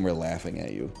margaritas and we're laughing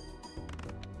at you.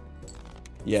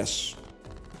 Yes.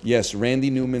 Yes, Randy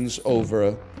Newman's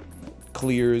Over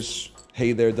clears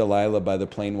Hey There Delilah by the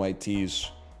Plain White Tees.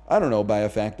 I don't know, by a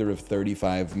factor of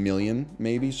 35 million,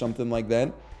 maybe, something like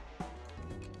that.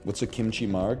 What's a kimchi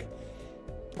marg?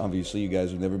 Obviously, you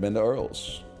guys have never been to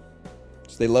Earl's.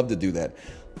 So they love to do that.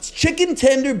 It's chicken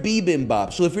tender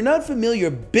bibimbap. So if you're not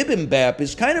familiar, bibimbap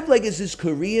is kind of like this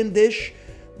Korean dish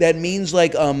that means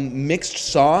like mixed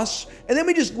sauce. And then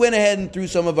we just went ahead and threw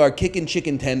some of our kickin'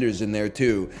 chicken tenders in there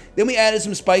too. Then we added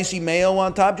some spicy mayo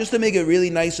on top just to make it really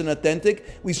nice and authentic.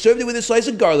 We served it with a slice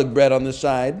of garlic bread on the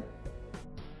side.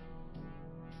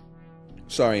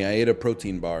 Sorry, I ate a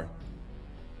protein bar.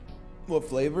 What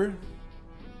flavor?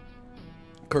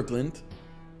 Kirkland.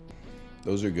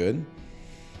 Those are good.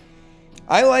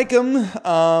 I like them.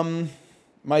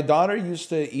 My daughter used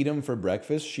to eat them for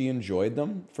breakfast. She enjoyed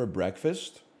them for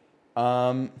breakfast.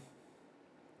 Then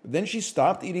she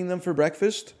stopped eating them for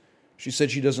breakfast. She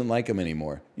said she doesn't like them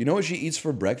anymore. You know what she eats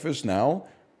for breakfast now?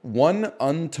 1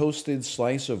 untoasted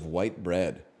slice of white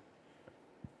bread.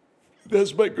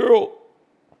 That's my girl.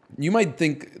 You might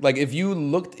think, like, if you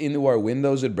looked into our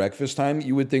windows at breakfast time,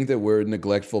 you would think that we're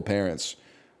neglectful parents.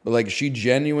 But, like, she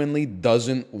genuinely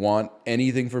doesn't want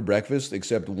anything for breakfast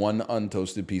except 1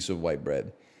 untoasted piece of white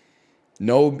bread.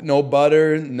 No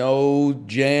butter, no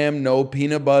jam, no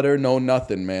peanut butter, no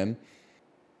nothing, man.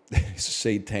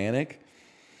 Satanic.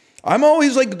 I'm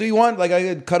always like, do you want, like, I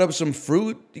could cut up some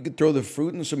fruit? You could throw the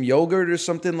fruit in some yogurt or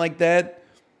something like that.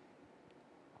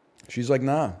 She's like,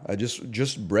 nah, I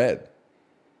just bread.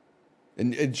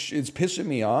 And it's pissing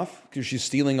me off because she's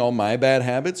stealing all my bad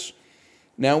habits.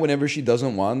 Now, whenever she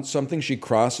doesn't want something, she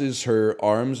crosses her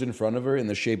arms in front of her in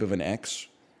the shape of an X.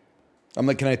 I'm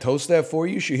like, can I toast that for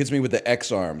you? She hits me with the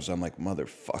X arms. I'm like,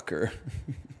 motherfucker.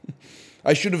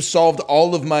 I should have solved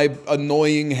all of my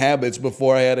annoying habits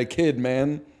before I had a kid,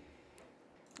 man.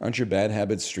 Aren't your bad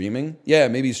habits streaming? Yeah,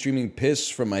 maybe streaming piss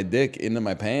from my dick into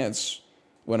my pants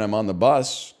when I'm on the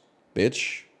bus,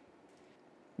 bitch.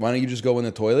 Why don't you just go in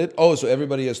the toilet? Oh, so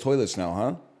everybody has toilets now,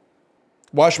 huh?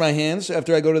 Wash my hands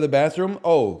after I go to the bathroom?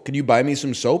 Oh, can you buy me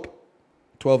some soap?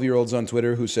 12-year-olds on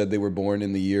Twitter who said they were born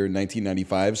in the year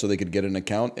 1995 so they could get an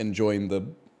account and join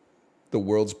the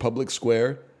world's public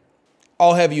square.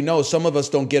 I'll have you know, some of us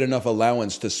don't get enough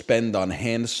allowance to spend on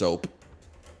hand soap.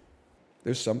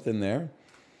 There's something there.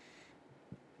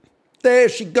 There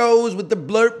she goes with the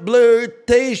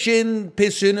blurtation,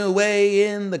 pissing away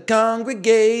in the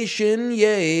congregation.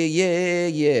 Yeah, yeah,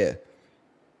 yeah.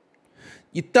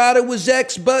 You thought it was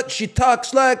X, but she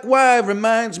talks like Y.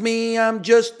 Reminds me I'm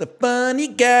just a funny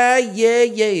guy. Yeah,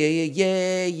 yeah, yeah,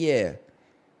 yeah, yeah.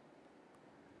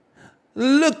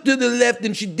 Look to the left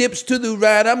and she dips to the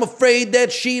right. I'm afraid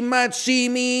that she might see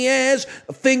me as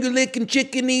a finger-licking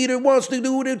chicken eater. Wants to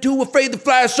do it, too afraid to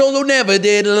fly solo, never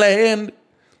did land.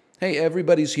 Hey,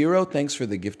 everybody's hero, thanks for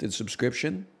the gifted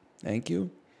subscription. Thank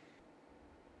you.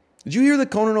 Did you hear the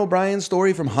Conan O'Brien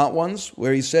story from Hot Ones,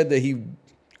 where he said that he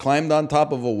climbed on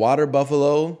top of a water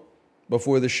buffalo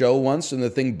before the show once, and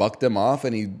the thing bucked him off,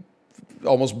 and he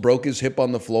almost broke his hip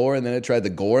on the floor, and then it tried to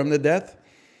gore him to death.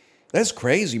 That's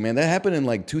crazy, man. That happened in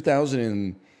like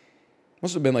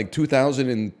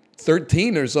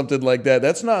 2013 or something like that.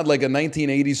 That's not like a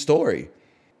 1980s story.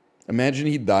 Imagine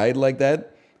he died like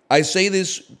that. I say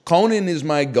this, Conan is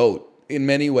my GOAT in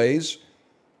many ways.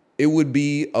 It would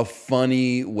be a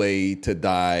funny way to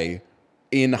die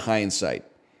in hindsight.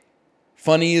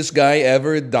 Funniest guy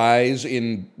ever dies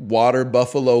in water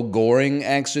buffalo goring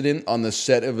accident on the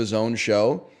set of his own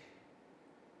show.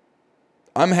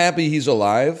 I'm happy he's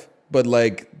alive, but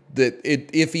like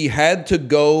if he had to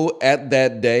go at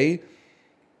that day,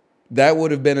 that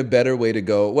would have been a better way to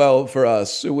go. Well, for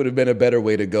us, it would have been a better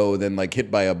way to go than like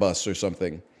hit by a bus or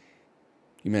something.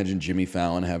 You imagine Jimmy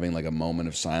Fallon having like a moment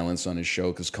of silence on his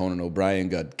show because Conan O'Brien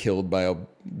got killed by a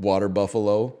water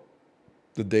buffalo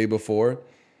the day before.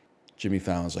 Jimmy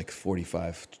Fallon's like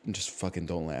 45. Just fucking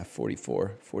don't laugh.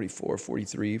 44,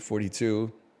 43,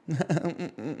 42.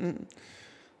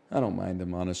 I don't mind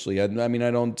him, honestly. I mean, I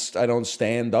don't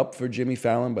stand up for Jimmy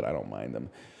Fallon, but I don't mind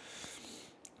him.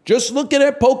 Just looking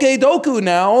at Poke Doku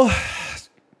now.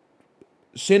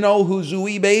 Sino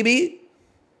Huzui, baby.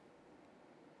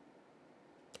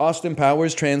 Austin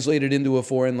Powers translated into a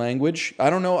foreign language.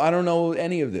 I don't know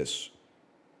any of this.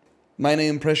 Meine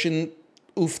Impression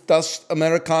auf das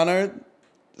Amerikaner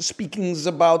speakings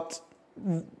about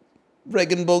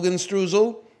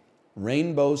Regenbogenstrudel.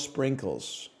 Rainbow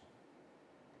sprinkles.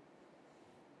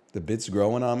 The bit's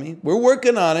growing on me. We're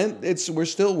working on it. We're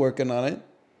still working on it.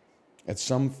 At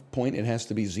some point, it has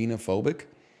to be xenophobic.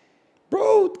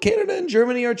 Bro, Canada and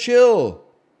Germany are chill.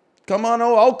 Come on,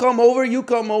 I'll come over. You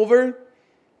come over.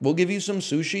 We'll give you some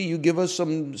sushi. You give us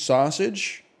some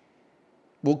sausage.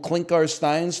 We'll clink our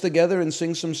steins together and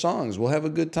sing some songs. We'll have a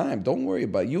good time. Don't worry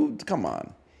about it. You. Come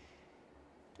on.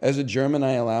 As a German,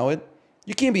 I allow it.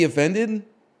 You can't be offended.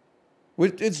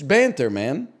 It's banter,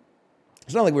 man.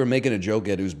 It's not like we're making a joke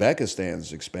at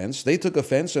Uzbekistan's expense. They took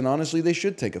offense, and honestly, they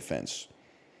should take offense.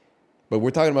 But we're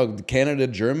talking about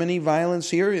Canada-Germany violence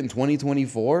here in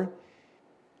 2024.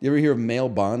 You ever hear of male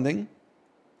bonding?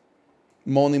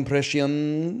 Mon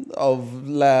impression of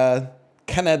la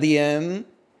Canadienne.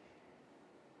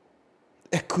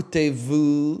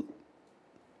 Écoutez-vous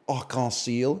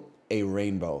arc-en-ciel, a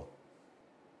rainbow.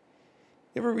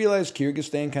 You ever realize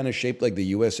Kyrgyzstan kind of shaped like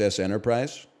the USS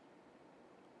Enterprise?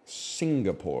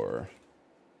 Singapore.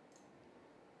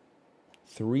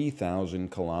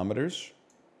 3,000 kilometers.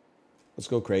 Let's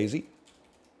go crazy.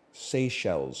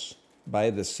 Seychelles, by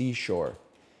the seashore.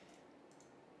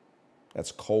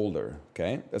 That's colder,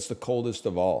 okay? That's the coldest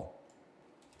of all.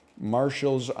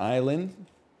 Marshall's Island.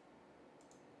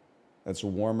 That's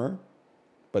warmer,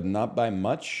 but not by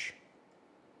much.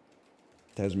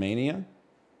 Tasmania.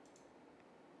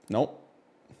 Nope.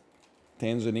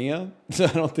 Tanzania. I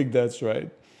don't think that's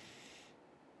right.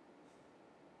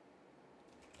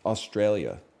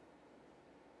 Australia.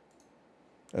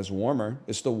 That's warmer.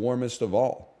 It's the warmest of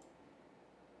all.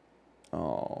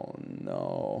 Oh,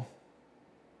 no.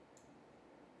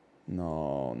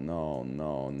 No.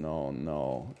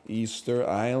 Easter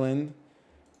Island.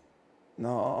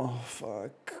 No,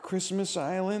 fuck. Christmas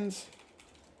Island.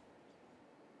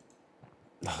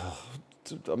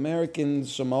 American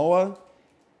Samoa.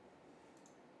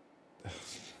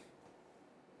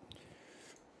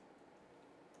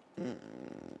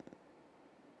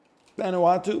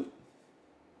 Vanuatu.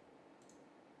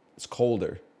 It's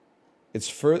colder. It's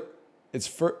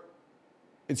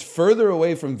further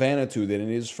away from Vanuatu than it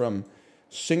is from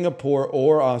Singapore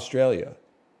or Australia.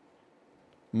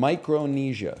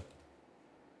 Micronesia.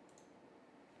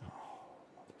 Oh,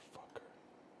 motherfucker.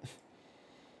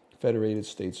 Federated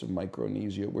States of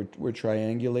Micronesia. We're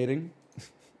triangulating.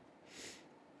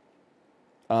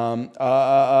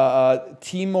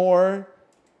 Timor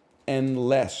and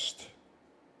Leste.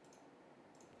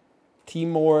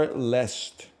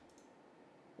 Timor-Leste.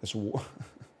 That's war.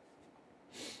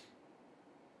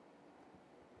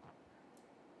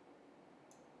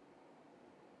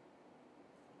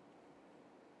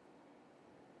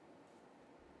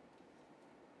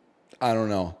 I don't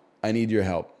know. I need your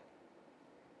help.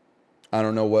 I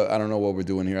don't know what we're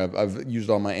doing here. I've used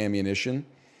all my ammunition.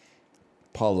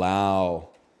 Palau.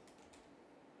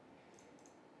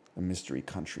 The mystery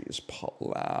country is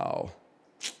Palau.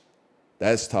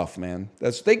 That's tough, man.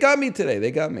 They got me today.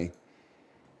 They got me.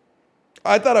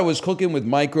 I thought I was cooking with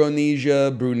Micronesia,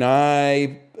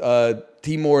 Brunei,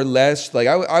 Timor-Leste. Like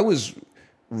I was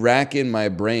racking my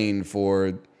brain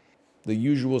for the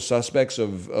usual suspects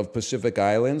of Pacific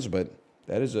Islands, but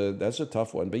that's a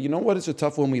tough one. But you know what? It's a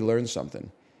tough one. We learn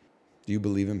something. Do you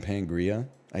believe in Pangria?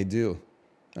 I do.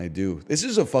 I do. This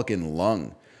is a fucking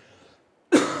lung.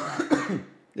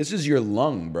 This is your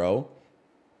lung, bro.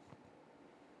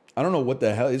 I don't know what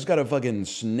the hell. It's got a fucking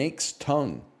snake's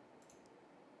tongue.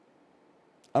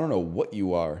 I don't know what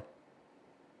you are.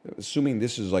 Assuming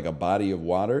this is like a body of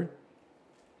water.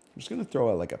 I'm just going to throw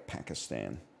out like a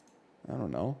Pakistan. I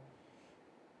don't know.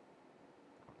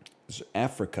 It's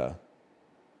Africa.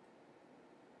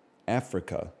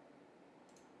 Africa.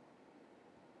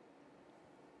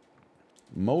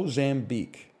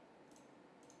 Mozambique.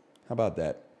 How about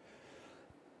that?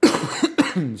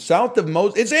 South of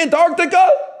it's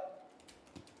Antarctica?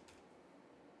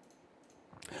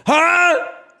 Huh?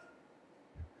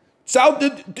 South,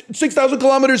 6,000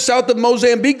 kilometers south of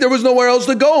Mozambique, there was nowhere else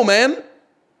to go, man.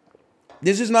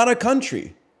 This is not a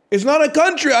country. It's not a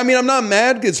country. I mean, I'm not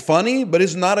mad. It's funny, but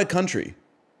it's not a country.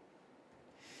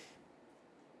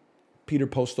 Peter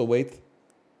Postlethwaite,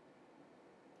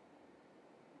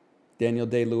 Daniel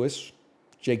Day-Lewis,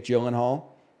 Jake Gyllenhaal,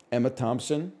 Emma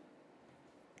Thompson,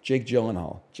 Jake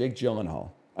Gyllenhaal.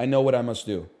 I know what I must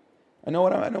do. I know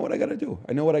what I gotta do.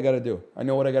 I know what I gotta do. I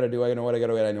know what I gotta do. I know what I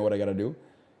gotta do.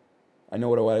 I know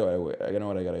what I gotta do. I know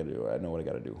what I gotta do. I know what I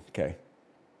gotta do. Okay.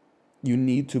 You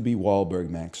need to be Wahlberg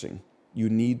maxing. You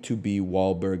need to be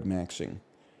Wahlberg maxing.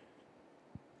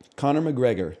 Conor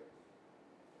McGregor,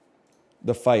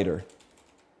 the fighter.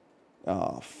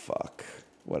 Oh, fuck.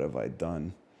 What have I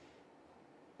done?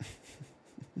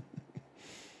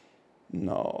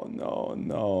 No.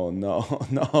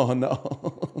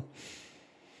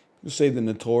 You say the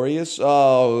Notorious?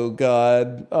 Oh,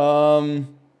 God.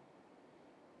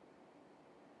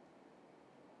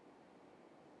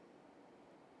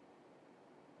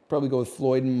 Probably go with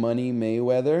Floyd Money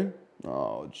Mayweather.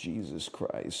 Oh, Jesus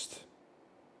Christ.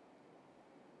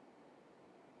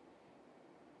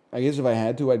 I guess if I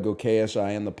had to, I'd go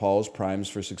KSI and the Pauls, Primes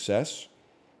for Success.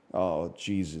 Oh,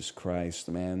 Jesus Christ,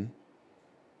 man.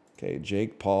 Okay,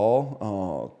 Jake Paul.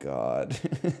 Oh, God.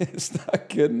 It's not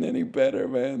getting any better,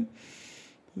 man.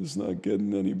 It's not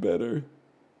getting any better.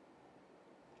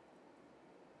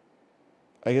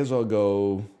 I guess I'll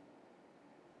go...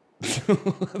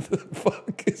 What the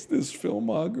fuck is this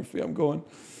filmography? I'm going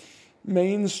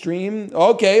mainstream.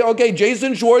 Okay.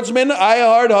 Jason Schwartzman, I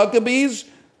Heart Huckabees.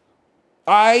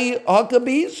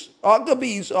 Huckabees.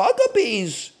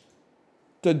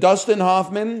 To Dustin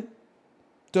Hoffman.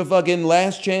 To fucking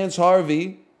Last Chance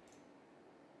Harvey.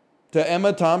 To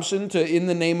Emma Thompson. To In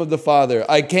the Name of the Father.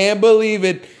 I can't believe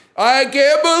it.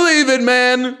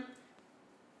 Man.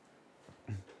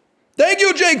 Thank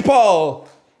you, Jake Paul.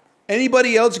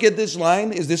 Anybody else get this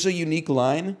line? Is this a unique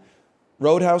line?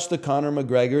 Roadhouse to Conor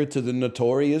McGregor, to the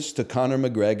Notorious, to Conor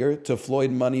McGregor, to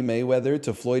Floyd Money Mayweather,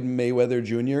 to Floyd Mayweather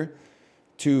Jr.,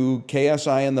 to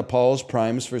KSI and the Pauls,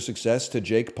 Primes for Success, to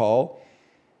Jake Paul.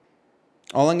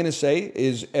 All I'm going to say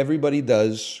is everybody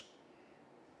does.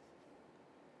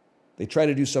 They try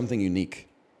to do something unique.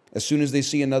 As soon as they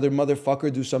see another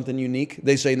motherfucker do something unique,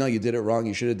 they say, no, you did it wrong.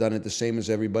 You should have done it the same as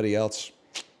everybody else.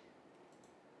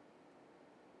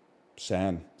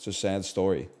 Sad. It's a sad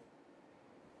story.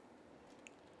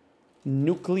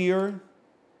 Nuclear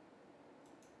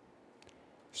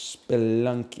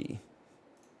Spelunky.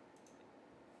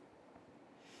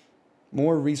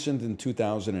 More recent in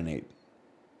 2008.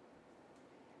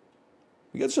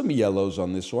 We got some yellows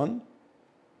on this one.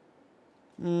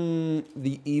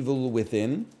 The Evil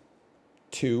Within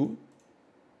 2.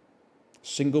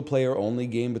 Single player only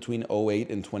game between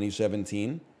 2008 and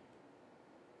 2017.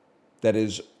 That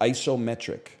is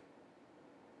isometric.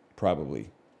 Probably.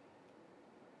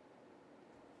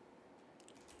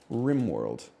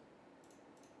 RimWorld.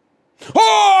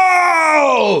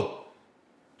 Oh!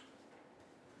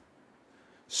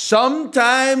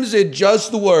 Sometimes it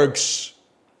just works.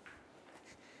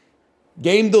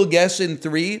 Game they'll guess in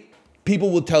 3.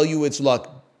 People will tell you it's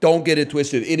luck. Don't get it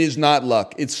twisted. It is not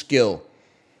luck. It's skill.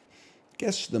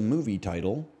 Guess the movie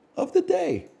title of the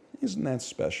day. Isn't that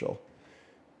special?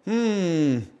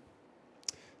 It's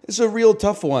a real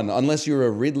tough one, unless you're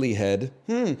a Ridley head.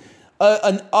 An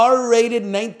R-rated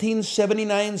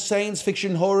 1979 science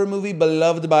fiction horror movie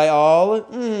beloved by all.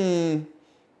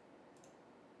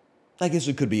 I guess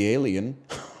it could be Alien.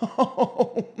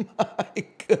 Oh my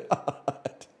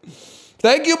God.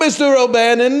 Thank you, Mr.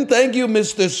 O'Bannon. Thank you,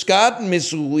 Mr. Scott,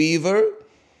 Miss Weaver,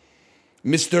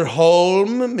 Mr.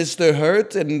 Holm, Mr.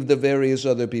 Hurt, and the various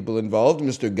other people involved.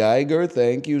 Mr. Geiger,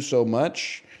 thank you so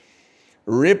much.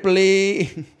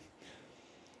 Ripley.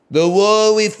 The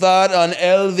war we fought on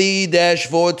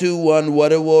LV-421,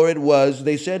 what a war it was.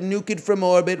 They said nuke it from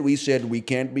orbit. We said we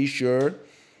can't be sure.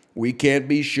 We can't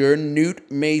be sure.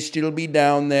 Newt may still be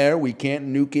down there. We can't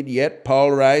nuke it yet.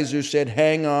 Paul Reiser said,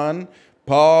 hang on.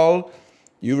 Paul,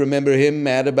 you remember him,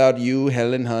 mad about you,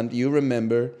 Helen Hunt, you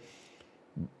remember.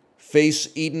 Face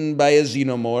eaten by a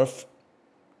xenomorph,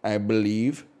 I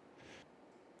believe.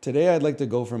 Today I'd like to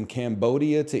go from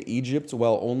Cambodia to Egypt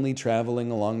while only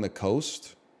traveling along the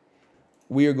coast.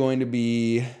 We are going to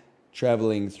be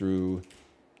traveling through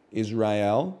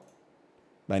Israel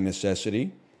by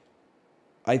necessity.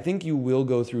 I think you will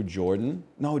go through Jordan.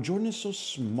 No, Jordan is so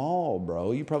small,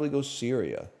 bro. You probably go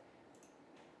Syria.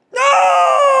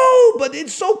 No, but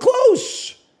it's so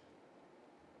close.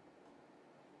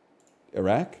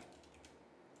 Iraq?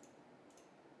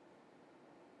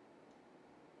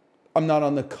 I'm not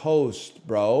on the coast,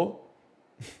 bro.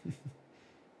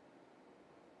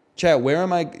 Chat, where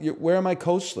am I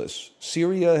coastless?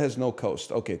 Syria has no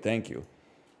coast. Okay, thank you.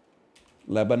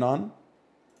 Lebanon?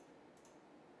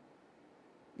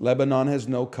 Lebanon has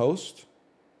no coast.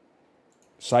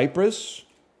 Cyprus?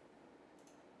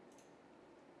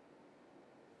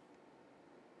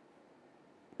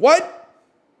 What?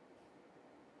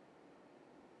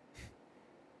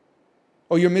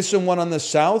 Oh, you're missing one on the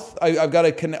south? I've got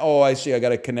to connect. Oh, I see. I got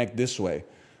to connect this way.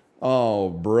 Oh,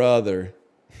 brother.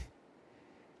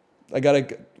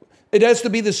 It has to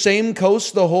be the same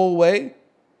coast the whole way?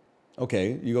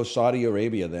 Okay, you go Saudi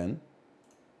Arabia then.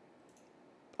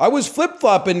 I was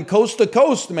flip-flopping coast to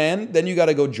coast, man. Then you got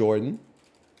to go Jordan.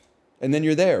 And then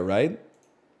you're there, right?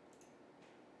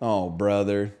 Oh,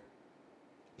 brother.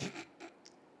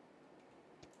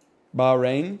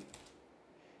 Bahrain?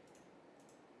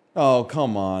 Oh,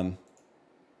 come on.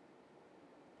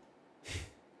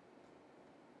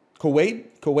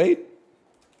 Kuwait?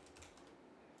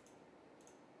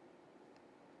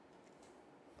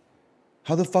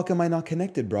 How the fuck am I not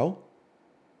connected, bro?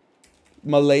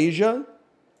 Malaysia?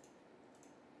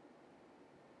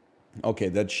 Okay,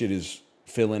 that shit is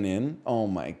filling in. Oh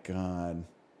my God.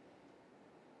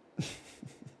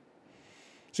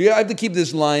 So yeah, I have to keep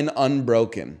this line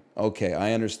unbroken. Okay,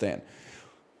 I understand.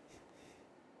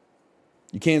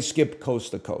 You can't skip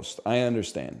coast to coast. I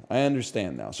understand. I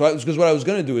understand now. So because what I was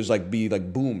going to do is be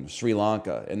boom, Sri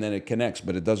Lanka, and then it connects,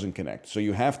 but it doesn't connect. So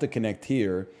you have to connect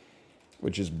here,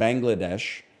 which is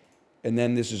Bangladesh, and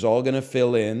then this is all going to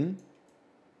fill in.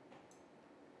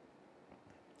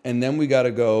 And then we got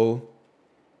to go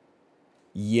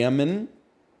Yemen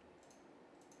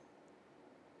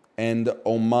and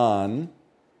Oman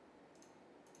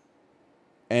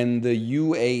and the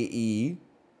UAE.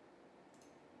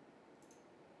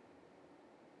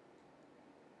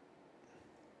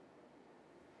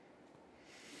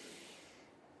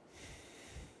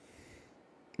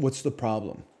 What's the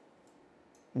problem?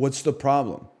 What's the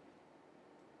problem?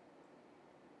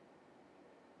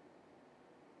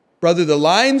 Brother, the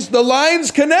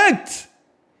lines connect.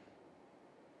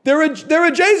 They're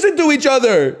adjacent to each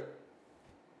other.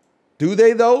 Do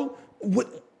they though? What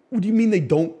do you mean they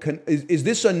don't? Is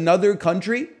this another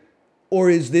country? Or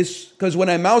is this, because when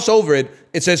I mouse over it,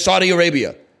 it says Saudi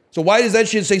Arabia. So why does that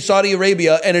shit say Saudi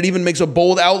Arabia and it even makes a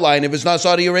bold outline if it's not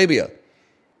Saudi Arabia?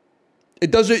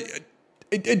 It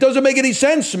doesn't make any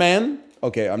sense, man.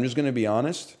 Okay, I'm just going to be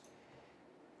honest.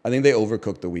 I think they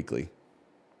overcooked the weekly.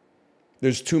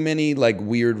 There's too many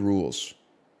weird rules.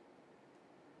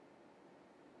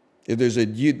 If there's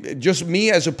just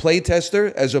me as a play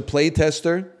tester,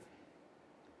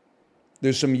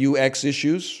 there's some UX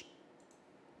issues.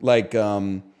 I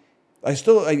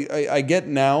get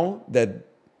now that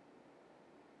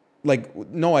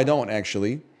no, I don't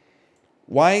actually.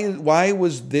 Why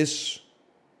was this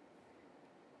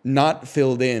not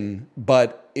filled in,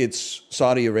 but it's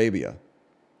Saudi Arabia?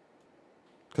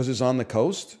 Because it's on the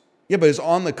coast? Yeah, but it's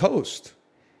on the coast.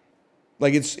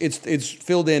 It's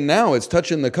filled in now. It's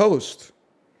touching the coast.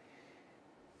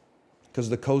 Because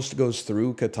the coast goes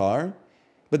through Qatar.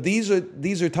 But these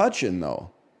are touching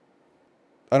though.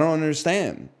 I don't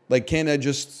understand. Can't I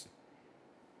just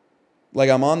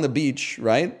I'm on the beach,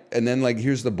 right? And then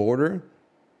here's the border.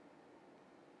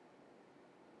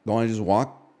 Don't I just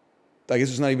walk? I guess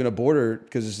it's not even a border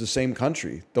because it's the same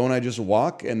country. Don't I just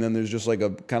walk and then there's just a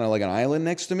kind of an island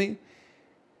next to me?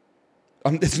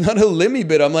 It's not a limmy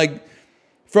bit. I'm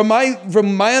from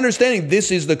my understanding, this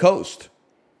is the coast.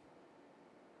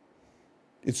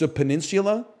 It's a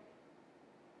peninsula.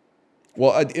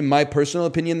 Well, in my personal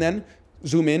opinion, then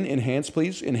zoom in, enhance,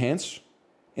 please, enhance.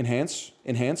 Enhance.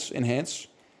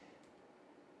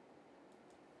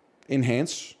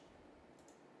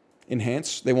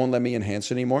 They won't let me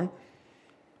enhance anymore.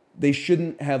 They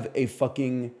shouldn't have a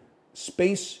fucking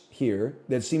space here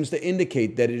that seems to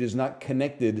indicate that it is not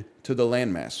connected to the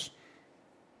landmass.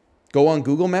 Go on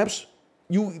Google Maps.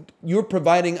 You're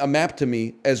providing a map to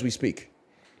me as we speak.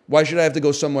 Why should I have to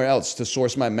go somewhere else to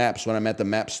source my maps when I'm at the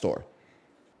map store?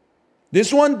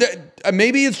 This one,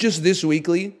 maybe it's just this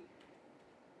weekly.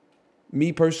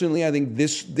 Me personally, I think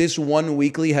this one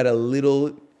weekly had a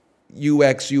little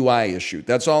UX UI issue.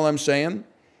 That's all I'm saying.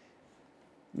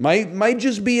 Might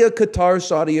just be a Qatar,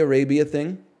 Saudi Arabia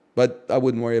thing, but I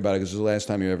wouldn't worry about it because it's the last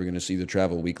time you're ever going to see the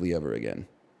Travel Weekly ever again.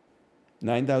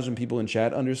 9,000 people in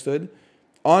chat understood.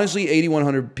 Honestly,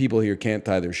 8,100 people here can't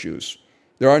tie their shoes.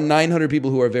 There are 900 people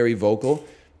who are very vocal.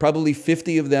 Probably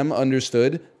 50 of them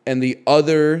understood, and the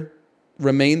other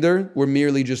remainder were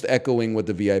merely just echoing what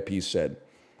the VIPs said.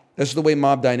 That's the way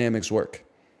mob dynamics work.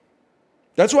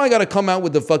 That's why I got to come out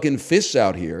with the fucking fists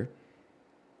out here.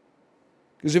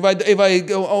 Because if I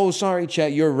go, oh, sorry,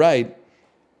 chat, you're right,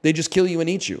 they just kill you and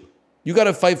eat you. You got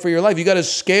to fight for your life. You got to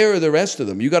scare the rest of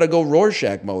them. You got to go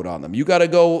Rorschach mode on them. You got to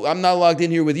go, I'm not logged in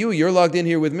here with you. You're logged in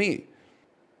here with me.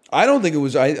 I don't think it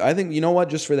was, I think, you know what?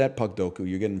 Just for that, Puck Doku.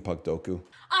 You're getting Puck Doku.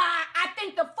 I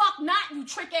think the fuck not, you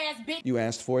trick-ass bitch. You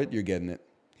asked for it. You're getting it.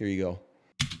 Here you go.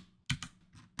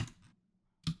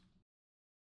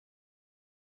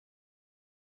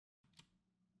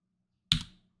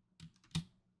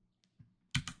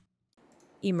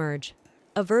 Emerge.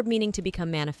 A verb meaning to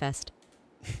become manifest.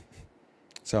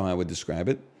 That's how I would describe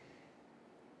it.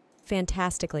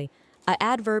 Fantastically. A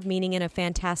adverb meaning in a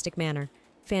fantastic manner.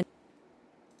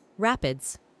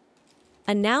 Rapids.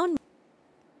 A noun.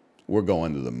 We're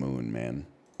going to the moon, man.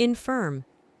 Infirm.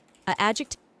 A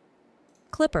adjective.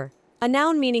 Clipper. A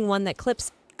noun meaning one that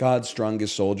clips. God's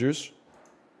strongest soldiers.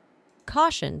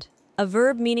 Cautioned. A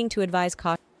verb meaning to advise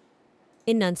caution.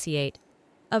 Enunciate.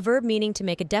 A verb meaning to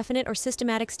make a definite or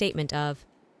systematic statement of.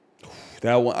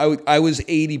 That one, I was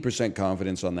 80%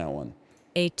 confidence on that one.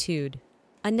 Etude.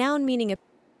 A noun meaning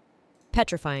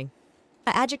petrifying.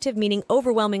 An adjective meaning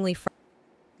overwhelmingly.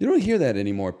 You don't hear that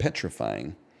anymore.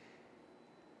 Petrifying.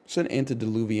 It's an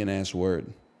antediluvian-ass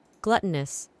word.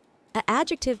 Gluttonous. An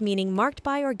adjective meaning marked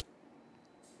by or.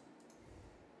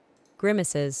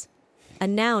 Grimaces. A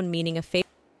noun meaning a face.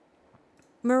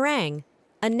 Meringue.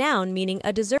 A noun meaning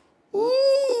a dessert.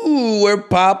 Ooh, we're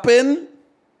popping.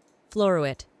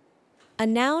 Floruit. A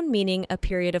noun meaning a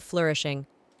period of flourishing,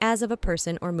 as of a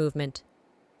person or movement.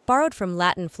 Borrowed from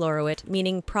Latin floruit,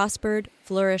 meaning prospered,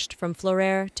 flourished from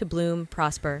florere to bloom,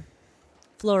 prosper.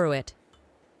 Floruit.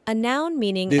 A noun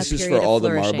meaning a period of flourishing. This is for all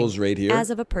the marbles right here? As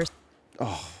of a person.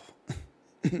 Oh,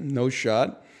 no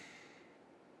shot.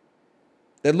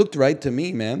 That looked right to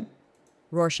me, man.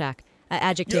 Rorschach. A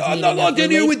adjective I'm meaning not logged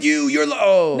in here with you. You're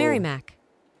Merrimack.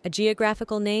 A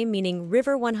geographical name meaning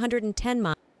river 110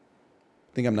 miles.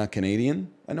 Think I'm not Canadian?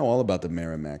 I know all about the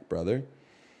Merrimack, brother.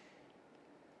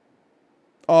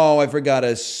 Oh, I forgot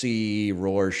to see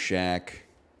Rorschach.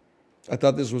 I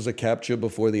thought this was a captcha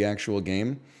before the actual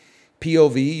game.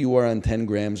 POV, you are on 10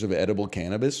 grams of edible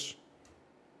cannabis.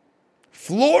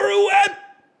 Floruet?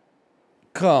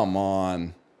 Come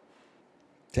on.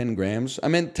 10 grams? I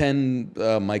meant 10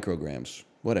 micrograms.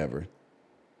 Whatever.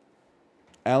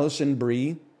 Allison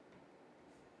Brie.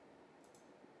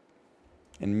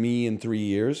 And me in 3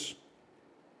 years.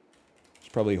 It's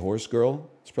probably Horse Girl.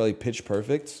 It's probably Pitch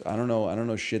Perfect. I don't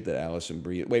know shit that Allison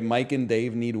Brie. Wait, Mike and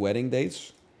Dave need wedding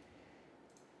dates?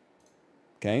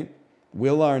 Okay.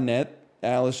 Will Arnett,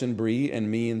 Allison Brie,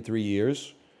 and me in 3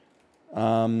 years.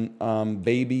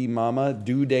 Baby mama,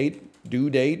 due date.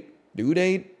 I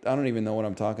don't even know what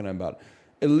I'm talking about.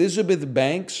 Elizabeth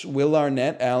Banks, Will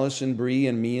Arnett, Allison Brie,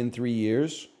 and me in 3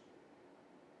 years.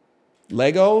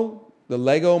 Lego, the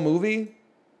Lego movie.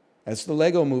 That's the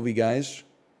Lego movie, guys.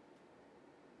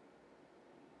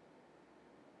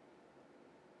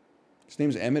 His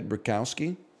name's Emmett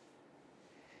Brakowski.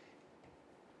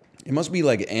 It must be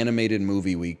like animated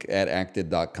movie week at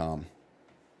acted.com.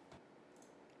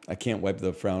 I can't wipe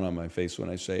the frown on my face when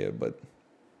I say it, but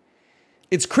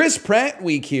it's Chris Pratt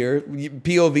week here.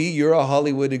 POV, you're a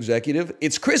Hollywood executive.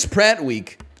 It's Chris Pratt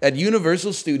week at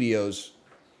Universal Studios.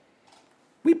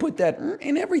 We put that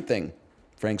in everything.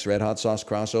 Frank's Red Hot Sauce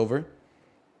crossover.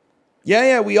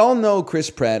 Yeah, we all know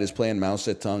Chris Pratt is playing Mao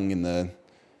Zedong in the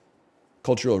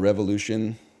Cultural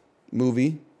Revolution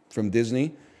movie from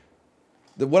Disney.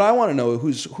 What I want to know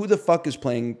is who the fuck is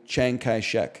playing Chiang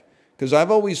Kai-shek? Because I've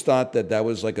always thought that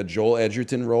was like a Joel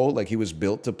Edgerton role, like he was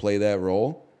built to play that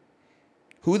role.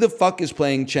 Who the fuck is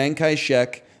playing Chiang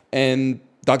Kai-shek and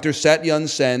Dr. Sat Yun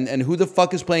Sen, and who the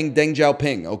fuck is playing Deng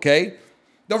Xiaoping, okay?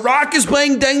 The Rock is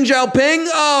playing Deng Xiaoping?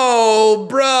 Oh,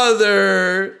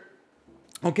 brother.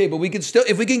 Okay, but we could still,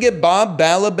 if we can get Bob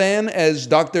Balaban as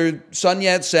Dr. Sun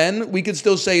Yat-sen, we could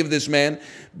still save this man.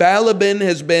 Balaban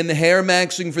has been hair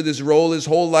maxing for this role his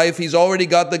whole life. He's already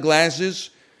got the glasses.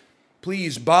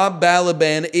 Please, Bob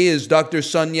Balaban is Dr.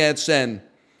 Sun Yat-sen.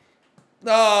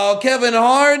 Oh, Kevin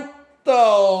Hart?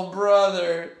 Oh,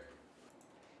 brother.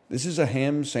 This is a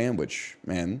ham sandwich,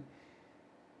 man.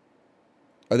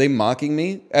 Are they mocking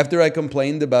me? After I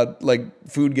complained about, like,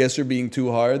 food guesser being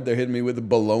too hard, they're hitting me with a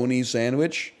bologna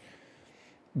sandwich.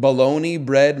 Bologna,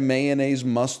 bread, mayonnaise,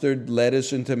 mustard,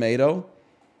 lettuce, and tomato.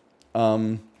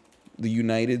 The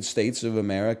United States of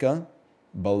America.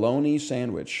 Bologna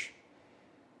sandwich.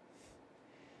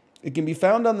 It can be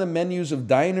found on the menus of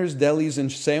diners, delis,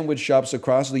 and sandwich shops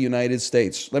across the United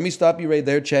States. Let me stop you right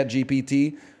there,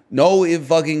 ChatGPT. No, it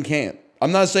fucking can't.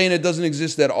 I'm not saying it doesn't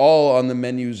exist at all on the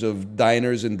menus of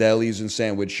diners and delis and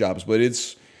sandwich shops, but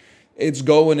it's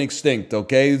going extinct,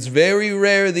 okay? It's very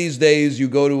rare these days you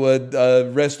go to a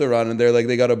restaurant and they're like,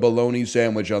 they got a bologna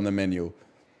sandwich on the menu.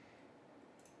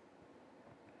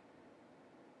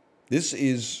 This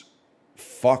is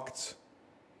fucked.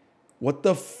 What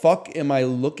the fuck am I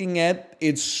looking at?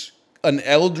 It's an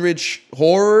eldritch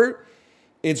horror.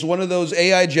 It's one of those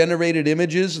AI-generated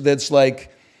images that's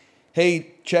like,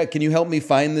 hey, chat, can you help me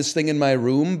find this thing in my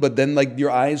room? But then, like,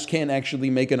 your eyes can't actually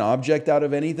make an object out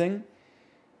of anything.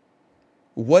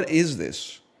 What is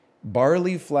this?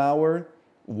 Barley flour,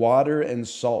 water, and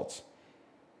salt.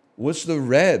 What's the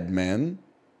red, man?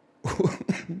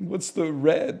 What's the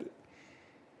red?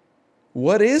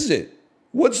 What is it?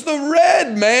 What's the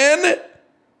red, man?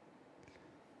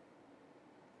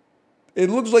 It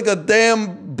looks like a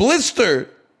damn blister.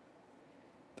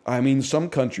 I mean, some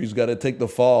countries got to take the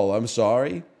fall. I'm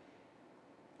sorry.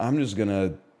 I'm just going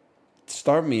to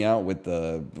start me out with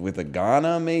a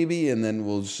Ghana maybe, and then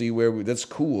we'll see where that's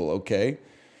cool, okay?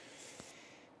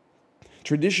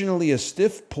 Traditionally a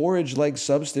stiff porridge-like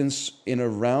substance in a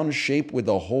round shape with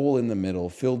a hole in the middle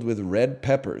filled with red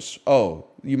peppers. Oh,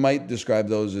 you might describe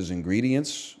those as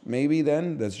ingredients, maybe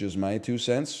then? That's just my 2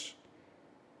 cents.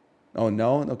 Oh,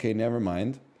 no? Okay, never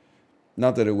mind.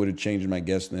 Not that it would have changed my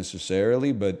guess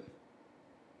necessarily, but...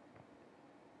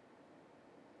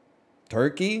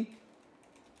 Turkey?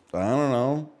 I don't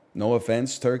know. No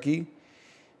offense, Turkey.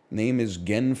 Name is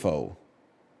Genfo.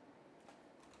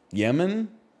 Yemen?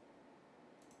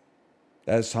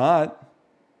 That's hot.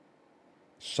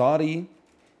 Saudi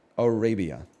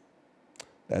Arabia.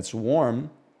 That's warm.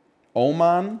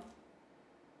 Oman?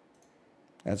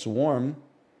 That's warm.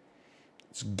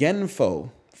 It's Genfo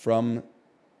from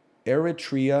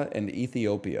Eritrea and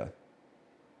Ethiopia.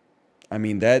 I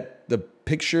mean, the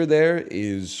picture there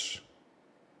is...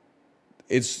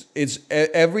 It's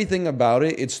everything about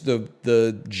it. It's the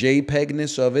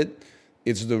JPEG-ness of it.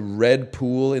 It's the red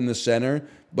pool in the center.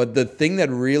 But the thing that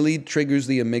really triggers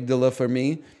the amygdala for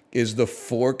me is the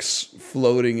forks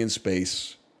floating in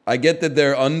space. I get that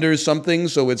they're under something,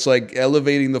 so it's like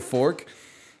elevating the fork,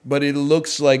 but it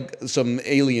looks like some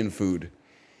alien food.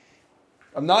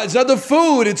 It's not the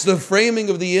food, it's the framing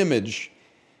of the image.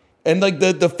 And like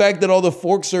the fact that all the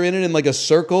forks are in it in like a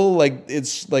circle, like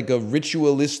it's like a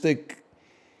ritualistic,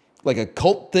 like a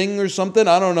cult thing or something.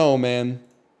 I don't know, man.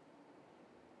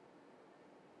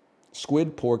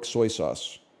 Squid, pork, soy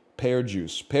sauce, pear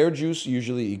juice. Pear juice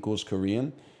usually equals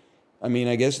Korean. I mean,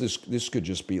 I guess this could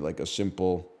just be like a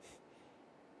simple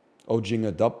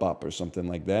Ojinga Duppop or something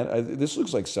like that. This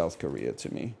looks like South Korea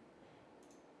to me.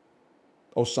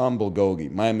 Osam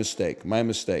Bulgogi. My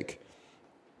mistake.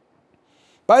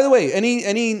 By the way,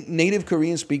 any native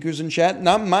Korean speakers in chat?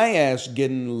 Not my ass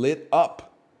getting lit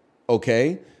up,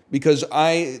 okay? Because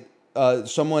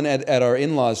someone at our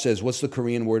in-laws says, what's the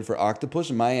Korean word for octopus?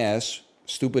 And my ass,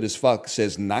 stupid as fuck,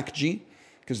 says nakji,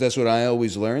 because that's what I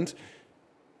always learned.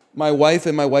 My wife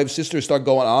and my wife's sister start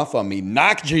going off on me.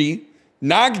 Nakji.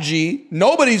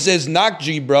 Nobody says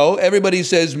nakji, bro. Everybody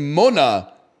says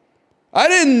mona. I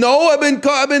didn't know. I've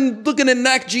been looking at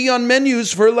nakji on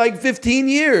menus for like 15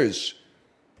 years.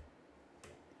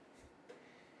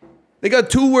 They got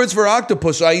 2 words for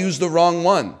octopus, so I used the wrong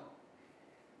one.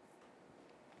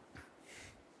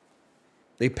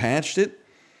 They patched it.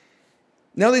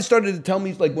 Now they started to tell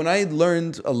me, like, when I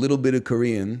learned a little bit of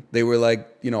Korean, they were like,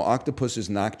 octopus is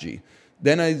nakji.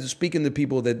 Then I speaking to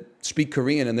people that speak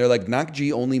Korean, and they're like,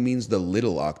 nakji only means the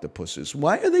little octopuses.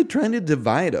 Why are they trying to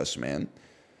divide us, man?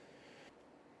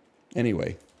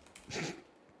 Anyway.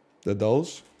 The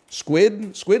dolls?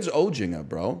 Squid's Ojinga,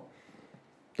 bro.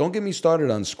 Don't get me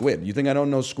started on squid. You think I don't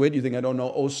know squid? You think I don't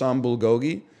know Osam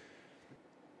Bulgogi?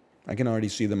 I can already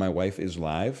see that my wife is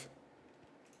live.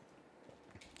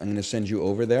 I'm going to send you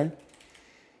over there.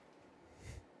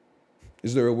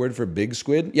 Is there a word for big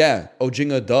squid? Yeah,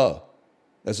 ojinga duh.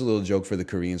 That's a little joke for the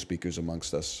Korean speakers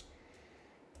amongst us.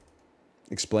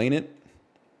 Explain it?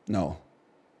 No.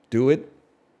 Do it?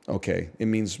 Okay, it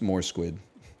means more squid.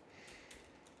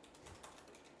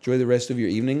 Enjoy the rest of your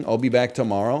evening. I'll be back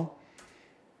tomorrow.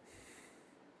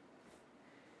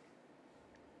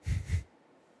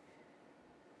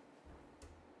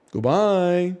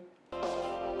 Goodbye.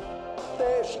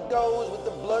 There she goes with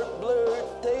the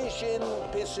blurtation,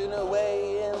 pissing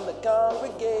away in the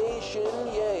congregation.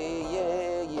 Yeah,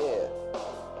 yeah, yeah.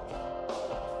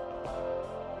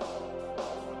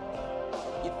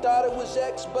 You thought it was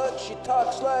X, but she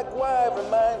talks like Y.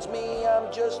 Reminds me I'm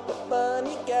just a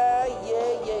funny guy.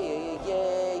 Yeah, yeah,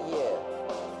 yeah, yeah.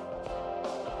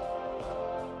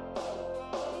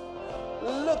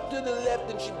 Look to the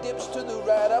left and she dips to the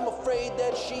right. I'm afraid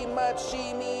that she might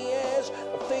see me as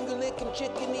a finger-licking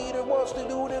chicken eater. Wants to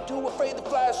do it, too afraid to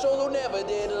fly, so they'll never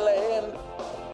did land.